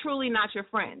 then they're truly not your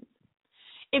friends.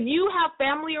 If you have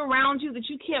family around you that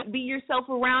you can't be yourself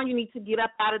around, you need to get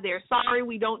up out of there. Sorry,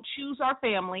 we don't choose our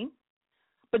family,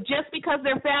 but just because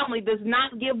they're family does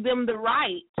not give them the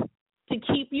right to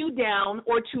keep you down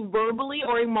or to verbally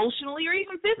or emotionally or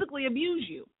even physically abuse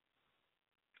you.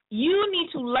 You need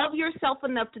to love yourself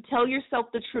enough to tell yourself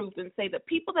the truth and say the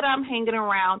people that I'm hanging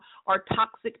around are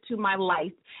toxic to my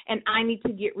life and I need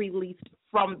to get released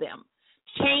from them.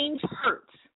 Change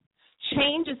hurts.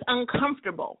 Change is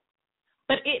uncomfortable,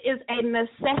 but it is a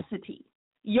necessity.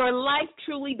 Your life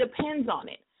truly depends on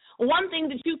it. One thing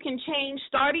that you can change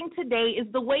starting today is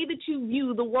the way that you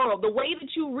view the world, the way that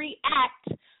you react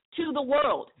to the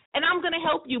world. And I'm going to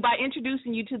help you by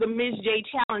introducing you to the Miz J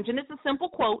Challenge. And it's a simple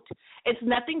quote. It's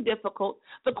nothing difficult.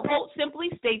 The quote simply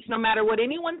states, no matter what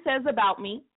anyone says about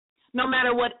me, no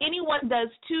matter what anyone does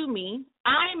to me,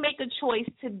 I make a choice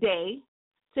today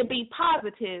to be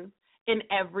positive in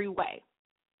every way.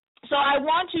 So I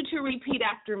want you to repeat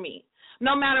after me.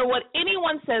 No matter what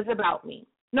anyone says about me,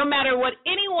 no matter what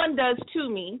anyone does to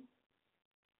me,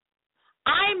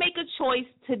 I make a choice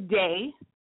today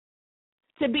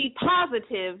to be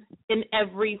positive in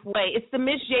every way. It's the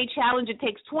Miz J Challenge. It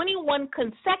takes 21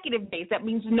 consecutive days. That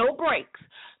means no breaks.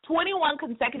 21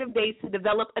 consecutive days to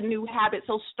develop a new habit.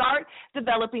 So start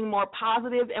developing more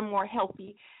positive and more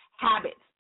healthy habits.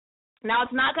 Now,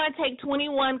 it's not going to take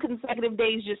 21 consecutive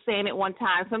days just saying it one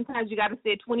time. Sometimes you got to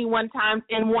say it 21 times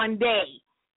in one day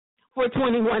for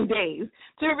 21 days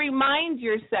to remind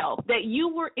yourself that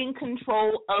you were in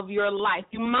control of your life.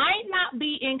 You might not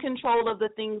be in control of the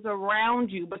things around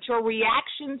you, but your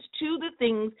reactions to the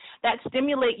things that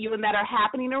stimulate you and that are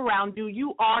happening around you,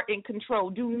 you are in control.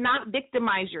 Do not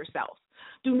victimize yourself.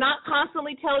 Do not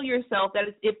constantly tell yourself that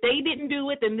if they didn't do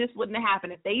it, then this wouldn't have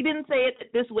happened. If they didn't say it,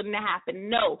 that this wouldn't have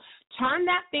happened. No. Turn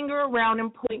that finger around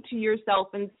and point to yourself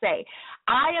and say,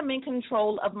 I am in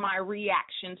control of my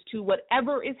reactions to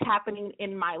whatever is happening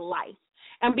in my life.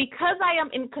 And because I am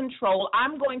in control,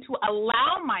 I'm going to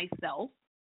allow myself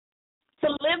to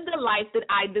live the life that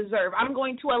I deserve. I'm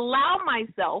going to allow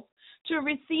myself to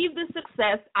receive the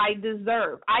success I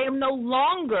deserve. I am no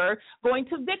longer going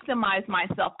to victimize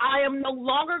myself. I am no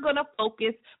longer going to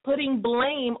focus putting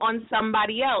blame on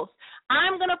somebody else.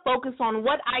 I'm going to focus on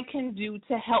what I can do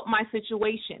to help my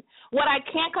situation. What I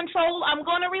can't control, I'm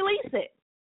going to release it.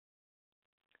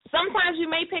 Sometimes you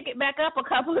may pick it back up a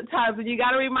couple of times, and you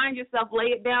got to remind yourself, lay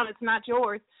it down, it's not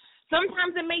yours.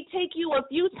 Sometimes it may take you a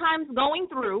few times going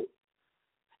through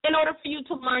in order for you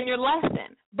to learn your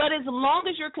lesson. But as long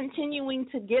as you're continuing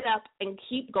to get up and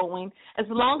keep going, as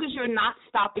long as you're not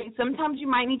stopping, sometimes you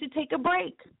might need to take a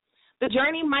break. The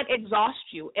journey might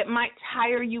exhaust you. It might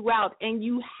tire you out, and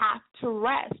you have to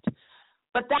rest.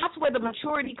 But that's where the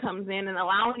maturity comes in, and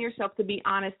allowing yourself to be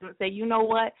honest and say, you know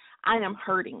what, I am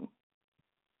hurting.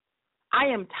 I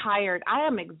am tired. I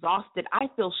am exhausted. I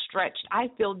feel stretched. I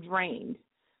feel drained.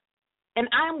 And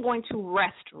I am going to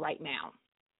rest right now.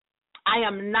 I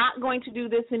am not going to do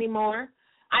this anymore.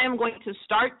 I am going to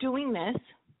start doing this.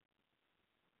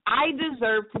 I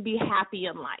deserve to be happy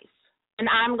in life, and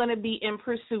I'm going to be in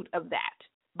pursuit of that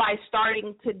by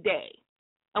starting today.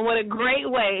 And what a great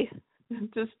way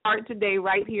to start today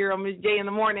right here on Miz J in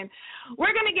the Morning.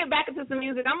 We're going to get back into some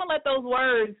music. I'm going to let those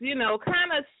words,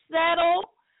 kind of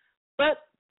settle, but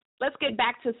let's get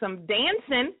back to some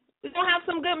dancing. We're going to have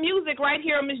some good music right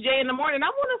here on Miz J in the Morning. I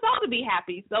want us all to be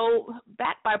happy. So,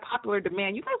 backed by popular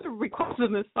demand, you guys are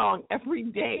requesting this song every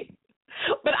day.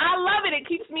 But I love it. It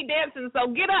keeps me dancing.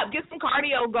 So, get up. Get some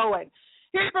cardio going.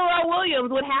 Here's Pharrell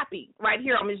Williams with Happy right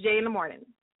here on Miz J in the Morning.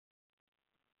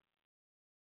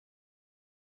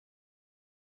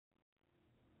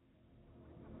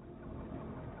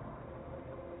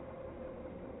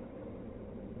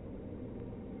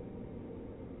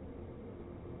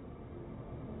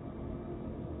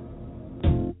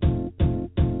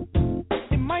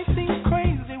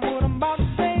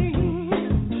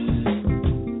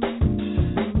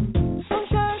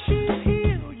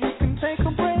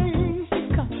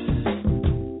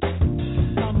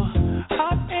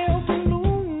 Hot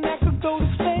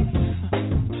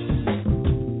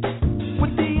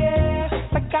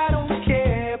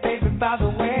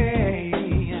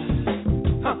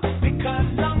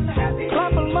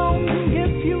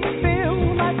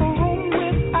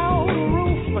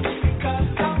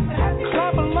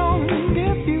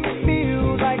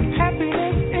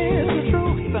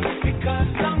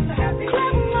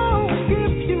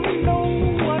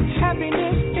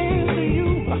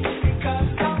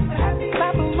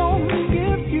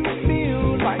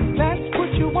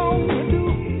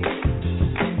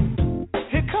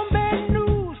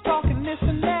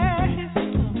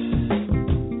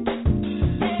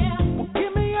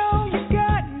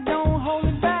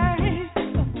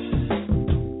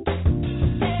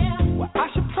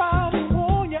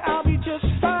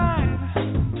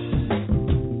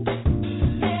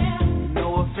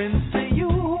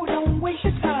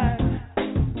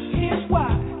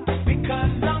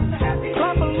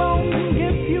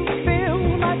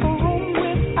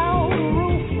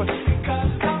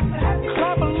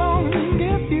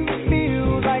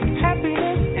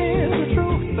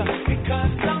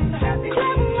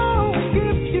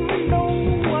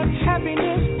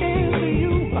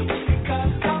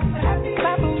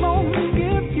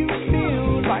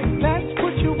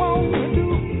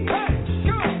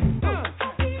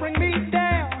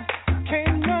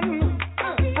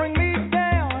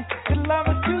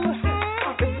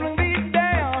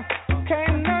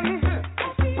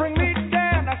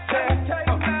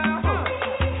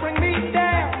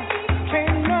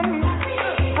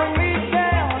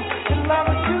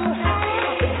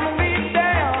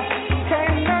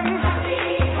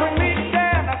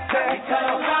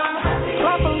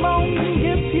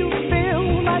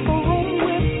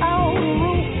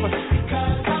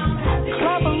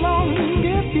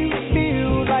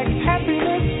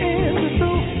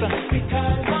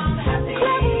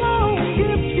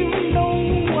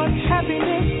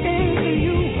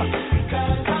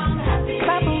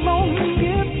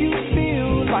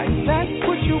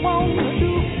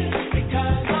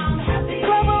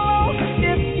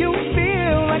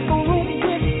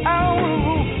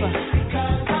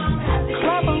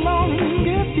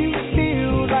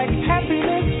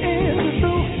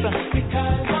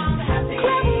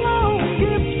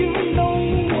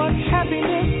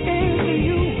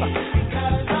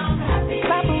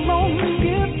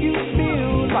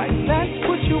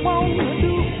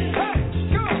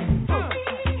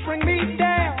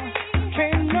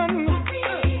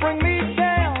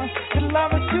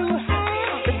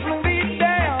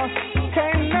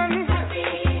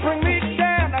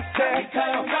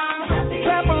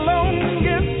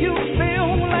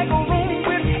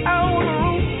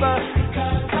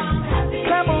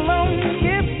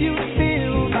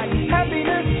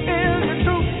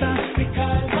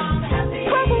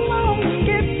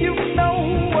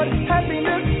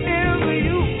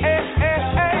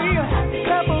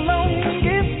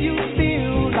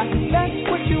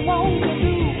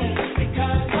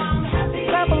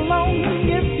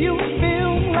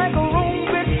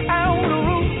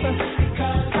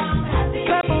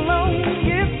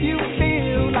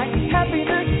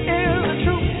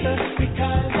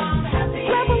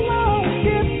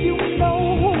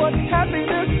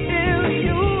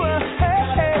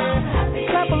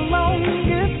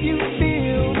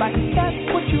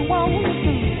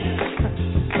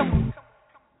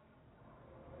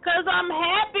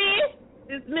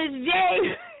Miz J,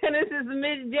 and this is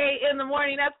Miz J in the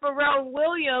morning. That's Pharrell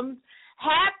Williams.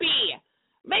 Happy.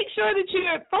 Make sure that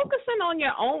you're focusing on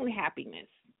your own happiness.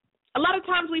 A lot of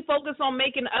times we focus on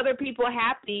making other people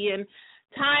happy, and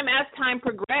as time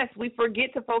progresses, we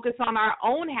forget to focus on our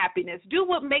own happiness. Do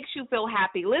what makes you feel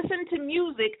happy. Listen to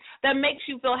music that makes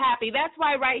you feel happy. That's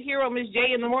why right here on Miz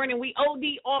J in the morning, we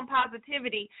OD on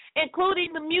positivity,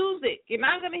 including the music. You're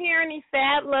not going to hear any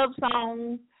sad love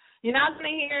songs. You're not going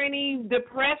to hear any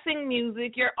depressing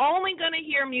music. You're only going to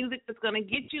hear music that's going to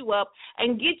get you up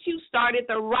and get you started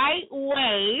the right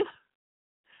way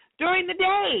during the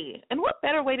day. And what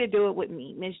better way to do it with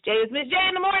me? Miz J is Miz J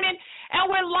in the morning, and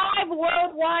we're live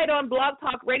worldwide on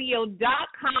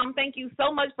blogtalkradio.com. Thank you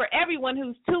so much for everyone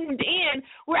who's tuned in.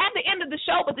 We're at the end of the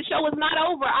show, but the show is not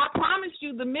over. I promised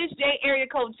you the Miz J area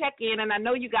code check-in, and I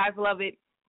know you guys love it.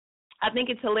 I think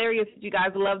it's hilarious that you guys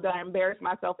love that I embarrass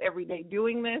myself every day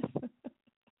doing this.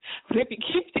 But if it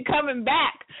keeps you coming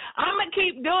back, I'm going to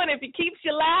keep doing it. If it keeps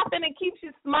you laughing and keeps you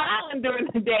smiling during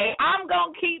the day, I'm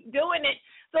going to keep doing it.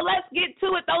 So let's get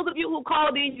to it. Those of you who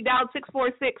called in, you dialed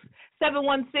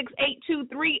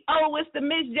 646-716-8230. It's the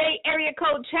Miz J area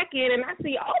code check-in, and I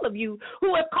see all of you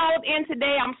who have called in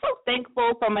today. I'm so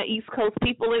thankful for my East Coast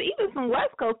people and even some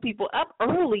West Coast people up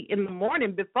early in the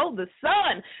morning before the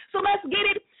sun. So let's get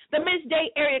it. The Miz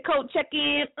J area code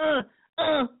check-in.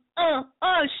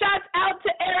 Shots out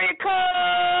to area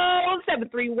code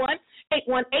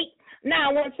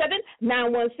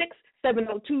 731-818-917-916.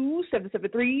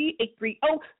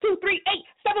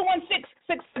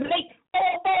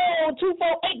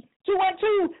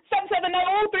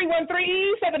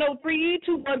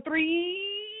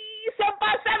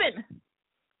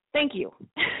 Thank you.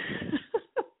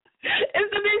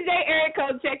 It's the Miz J area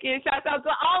code check-in. Shouts out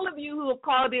to all of you who have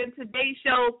called in today's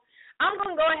show. I'm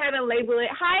going to go ahead and label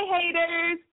it. Hi,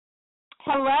 haters.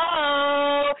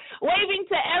 Hello. Waving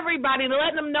to everybody to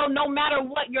let them know no matter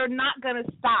what, you're not going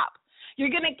to stop. You're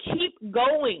going to keep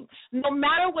going. No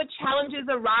matter what challenges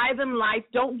arise in life,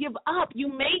 don't give up. You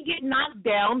may get knocked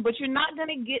down, but you're not going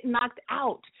to get knocked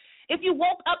out. If you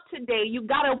woke up today, you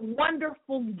got a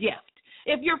wonderful gift.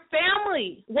 If your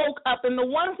family woke up and the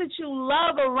ones that you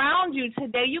love around you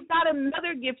today, you've got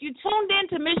another gift. You tuned in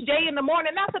to Miz J in the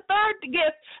morning. That's a third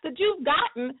gift that you've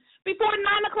gotten before 9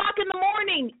 o'clock in the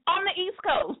morning on the East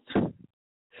Coast.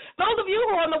 Those of you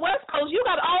who are on the West Coast, you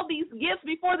got all these gifts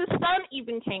before the sun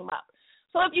even came up.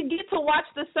 So if you get to watch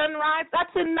the sunrise,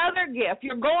 that's another gift.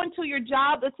 You're going to your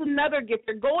job, that's another gift.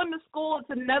 You're going to school,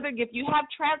 it's another gift. You have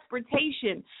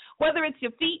transportation, whether it's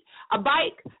your feet, a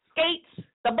bike, skates,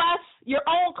 the bus, your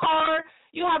own car.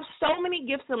 You have so many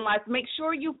gifts in life. Make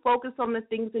sure you focus on the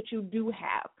things that you do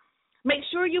have. Make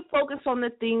sure you focus on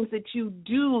the things that you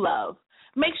do love.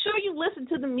 Make sure you listen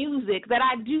to the music that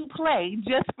I do play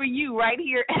just for you right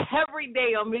here every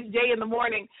day on Miz J in the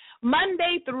morning,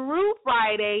 Monday through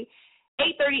Friday,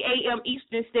 8:30 a.m.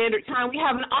 Eastern Standard Time. We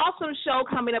have an awesome show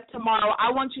coming up tomorrow. I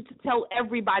want you to tell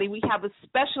everybody we have a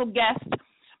special guest.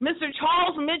 Mr.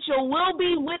 Charles Mitchell will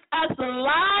be with us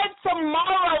live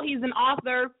tomorrow. He's an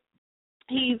author.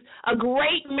 He's a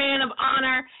great man of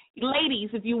honor.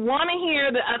 Ladies, if you want to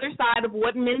hear the other side of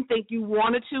what men think, you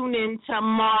want to tune in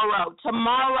tomorrow.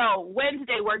 Tomorrow,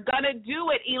 Wednesday, we're going to do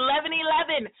it,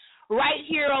 11:11, right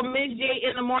here on Miz J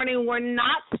in the morning. We're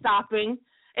not stopping.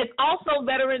 It's also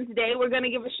Veterans Day. We're going to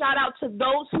give a shout-out to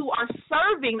those who are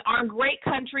serving our great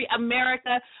country,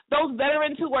 America, those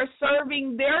veterans who are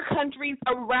serving their countries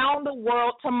around the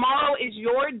world. Tomorrow is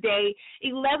your day,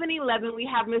 11:11. We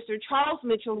have Mr. Charles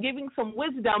Mitchell giving some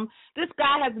wisdom. This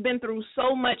guy has been through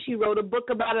so much. He wrote a book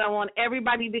about it. I want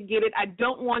everybody to get it. I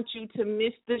don't want you to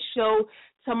miss the show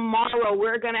tomorrow.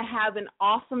 We're going to have an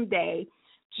awesome day,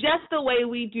 just the way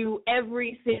we do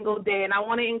every single day. And I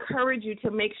want to encourage you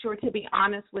to make sure to be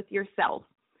honest with yourself.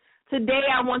 Today,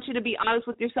 I want you to be honest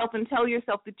with yourself and tell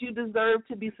yourself that you deserve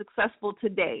to be successful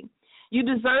today. You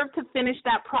deserve to finish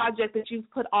that project that you've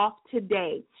put off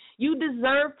today. You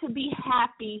deserve to be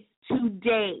happy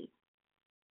today.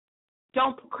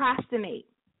 Don't procrastinate.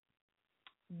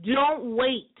 Don't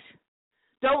wait.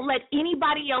 Don't let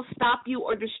anybody else stop you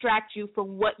or distract you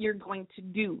from what you're going to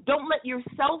do. Don't let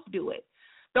yourself do it.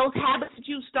 Those habits that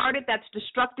you started that's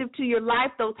destructive to your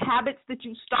life, those habits that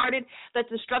you started that's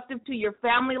destructive to your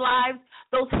family lives,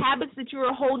 those habits that you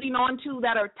are holding on to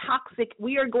that are toxic,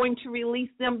 we are going to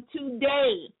release them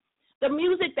today. The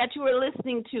music that you are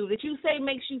listening to that you say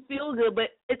makes you feel good,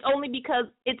 but it's only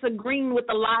because it's agreeing with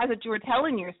the lies that you are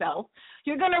telling yourself,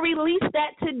 you're going to release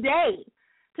that today.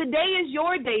 Today is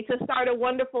your day to start a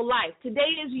wonderful life.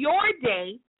 Today is your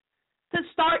day to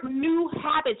start new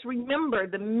habits. Remember,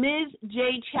 the Ms.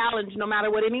 J Challenge, no matter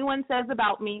what anyone says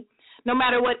about me, no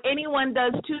matter what anyone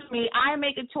does to me, I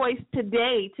make a choice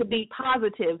today to be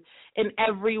positive in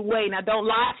every way. Now, don't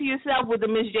lie to yourself with the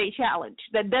Ms. J Challenge.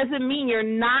 That doesn't mean you're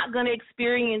not going to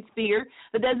experience fear.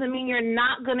 That doesn't mean you're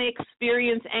not going to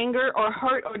experience anger or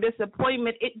hurt or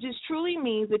disappointment. It just truly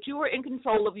means that you are in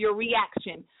control of your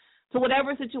reaction to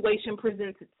whatever situation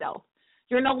presents itself.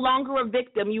 You're no longer a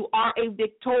victim. You are a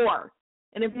victor.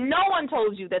 And if no one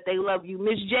told you that they love you,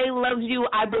 Miz J loves you.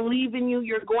 I believe in you.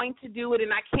 You're going to do it,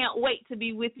 and I can't wait to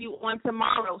be with you on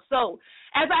tomorrow. So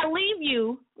as I leave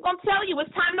you, I'm going to tell you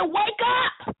it's time to wake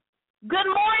up. Good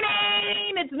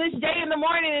morning. It's Miz J in the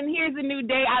morning, and here's a new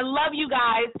day. I love you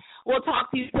guys. We'll talk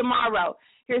to you tomorrow.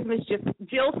 Here's Miss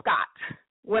Jill Scott.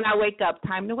 When I wake up,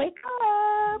 time to wake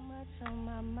up. Too much on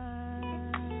my mind.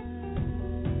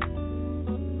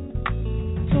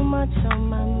 Too much on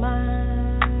my mind.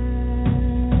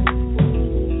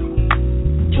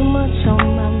 Too much on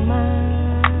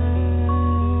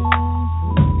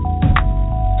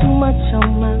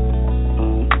my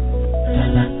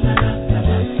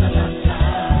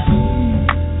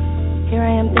Here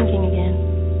I am thinking again,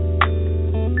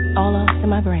 all lost in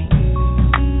my brain.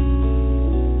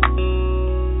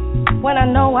 When I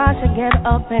know I should get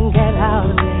up and get out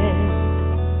of bed,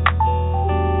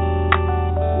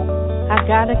 I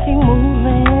gotta keep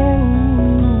moving.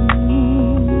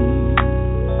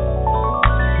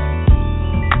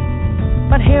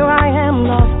 But here I am,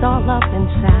 lost all up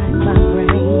inside my brain.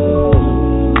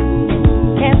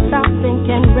 Can't stop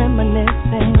thinking,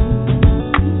 reminiscing.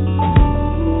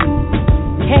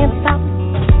 Can't stop,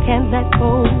 can't let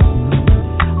go.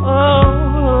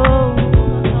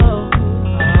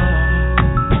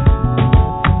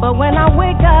 But when I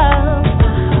wake up,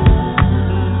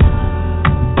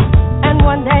 and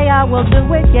one day I will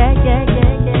do it, yeah.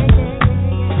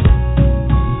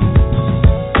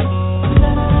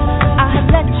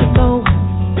 Let you go,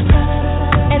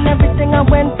 and everything I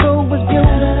went through was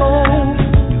beautiful.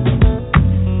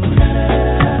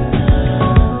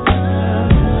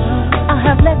 I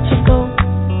have let you go,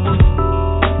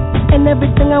 and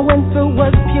everything I went through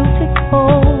was beautiful.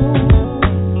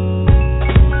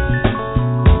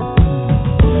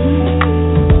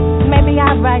 Maybe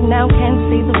I right now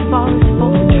can't see the forest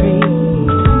for the trees,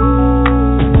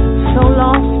 so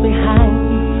lost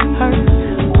behind hurt.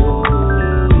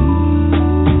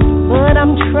 But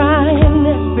I'm trying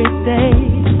every day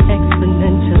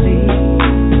exponentially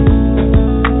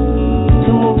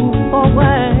to move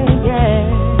forward, yeah.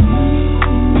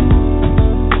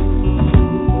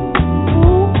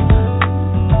 Ooh,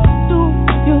 do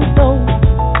you know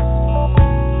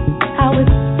how it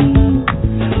feels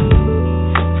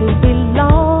to be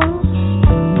lost?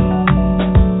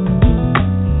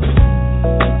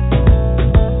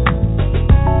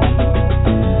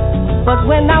 But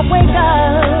when I wake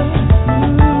up,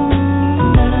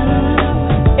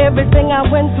 everything I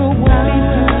went through will be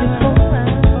beautiful.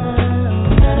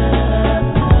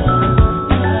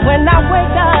 When I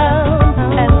wake up,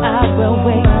 and I will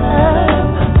wake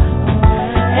up,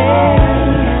 hey,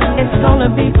 it's gonna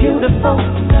be beautiful.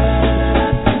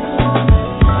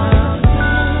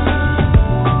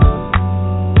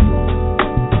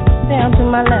 Down to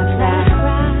my left side,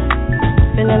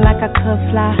 feeling like I could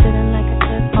fly,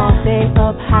 all day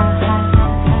up high.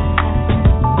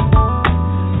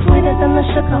 Sweeter than the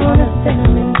sugar on a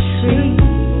cinnamon tree,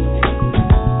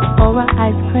 or an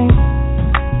ice cream.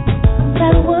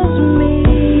 That was me,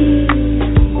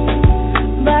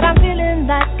 but I'm feeling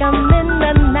like I'm in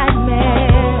a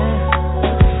nightmare.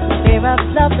 Fear of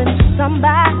loving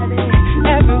somebody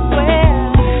everywhere.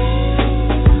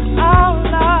 Oh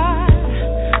Lord,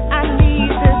 I need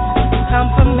this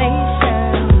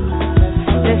confirmation,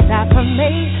 this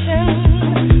affirmation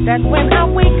that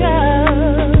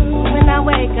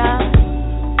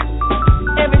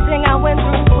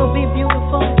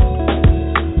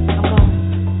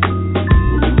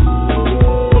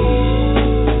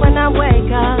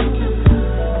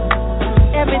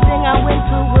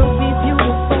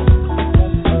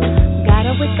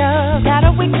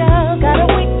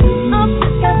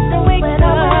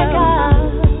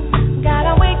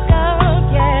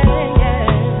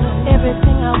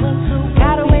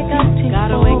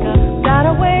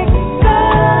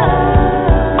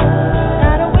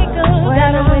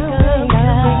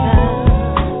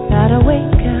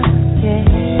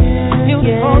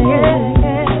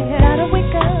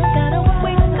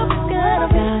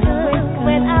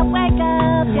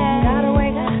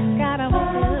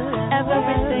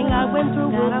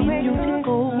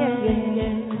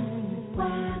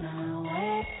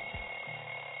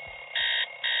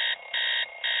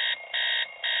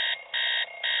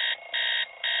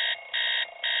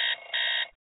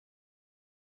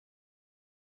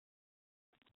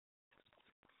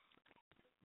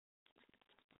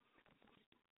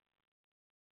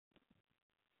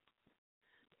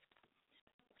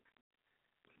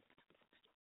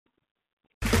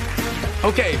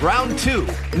Okay, round 2.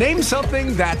 Name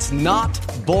something that's not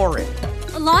boring.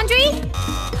 A laundry?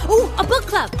 Ooh, a book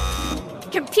club.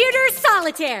 Computer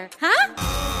solitaire, huh?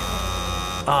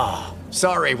 Ah,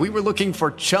 sorry, we were looking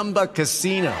for Chumba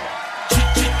Casino.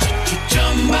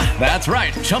 That's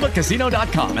right,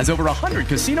 ChumbaCasino.com has over 100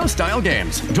 casino-style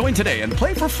games. Join today and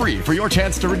play for free for your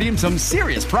chance to redeem some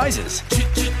serious prizes.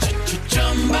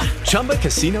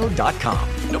 ChumbaCasino.com.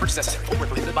 No purchase necessary. Void where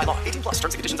prohibited by law. 18 plus.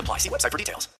 Terms and conditions apply. See website for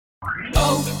details.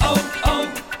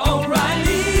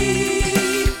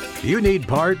 O'Reilly. You need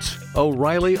parts?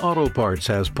 O'Reilly Auto Parts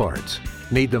has parts.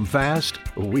 Need them fast?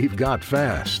 We've got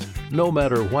fast. No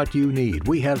matter what you need,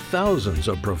 we have thousands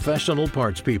of professional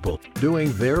parts people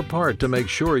doing their part to make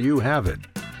sure you have it.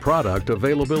 Product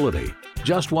availability.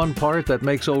 Just one part that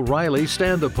makes O'Reilly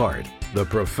stand apart. The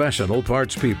professional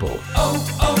parts people.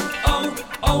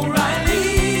 O'Reilly.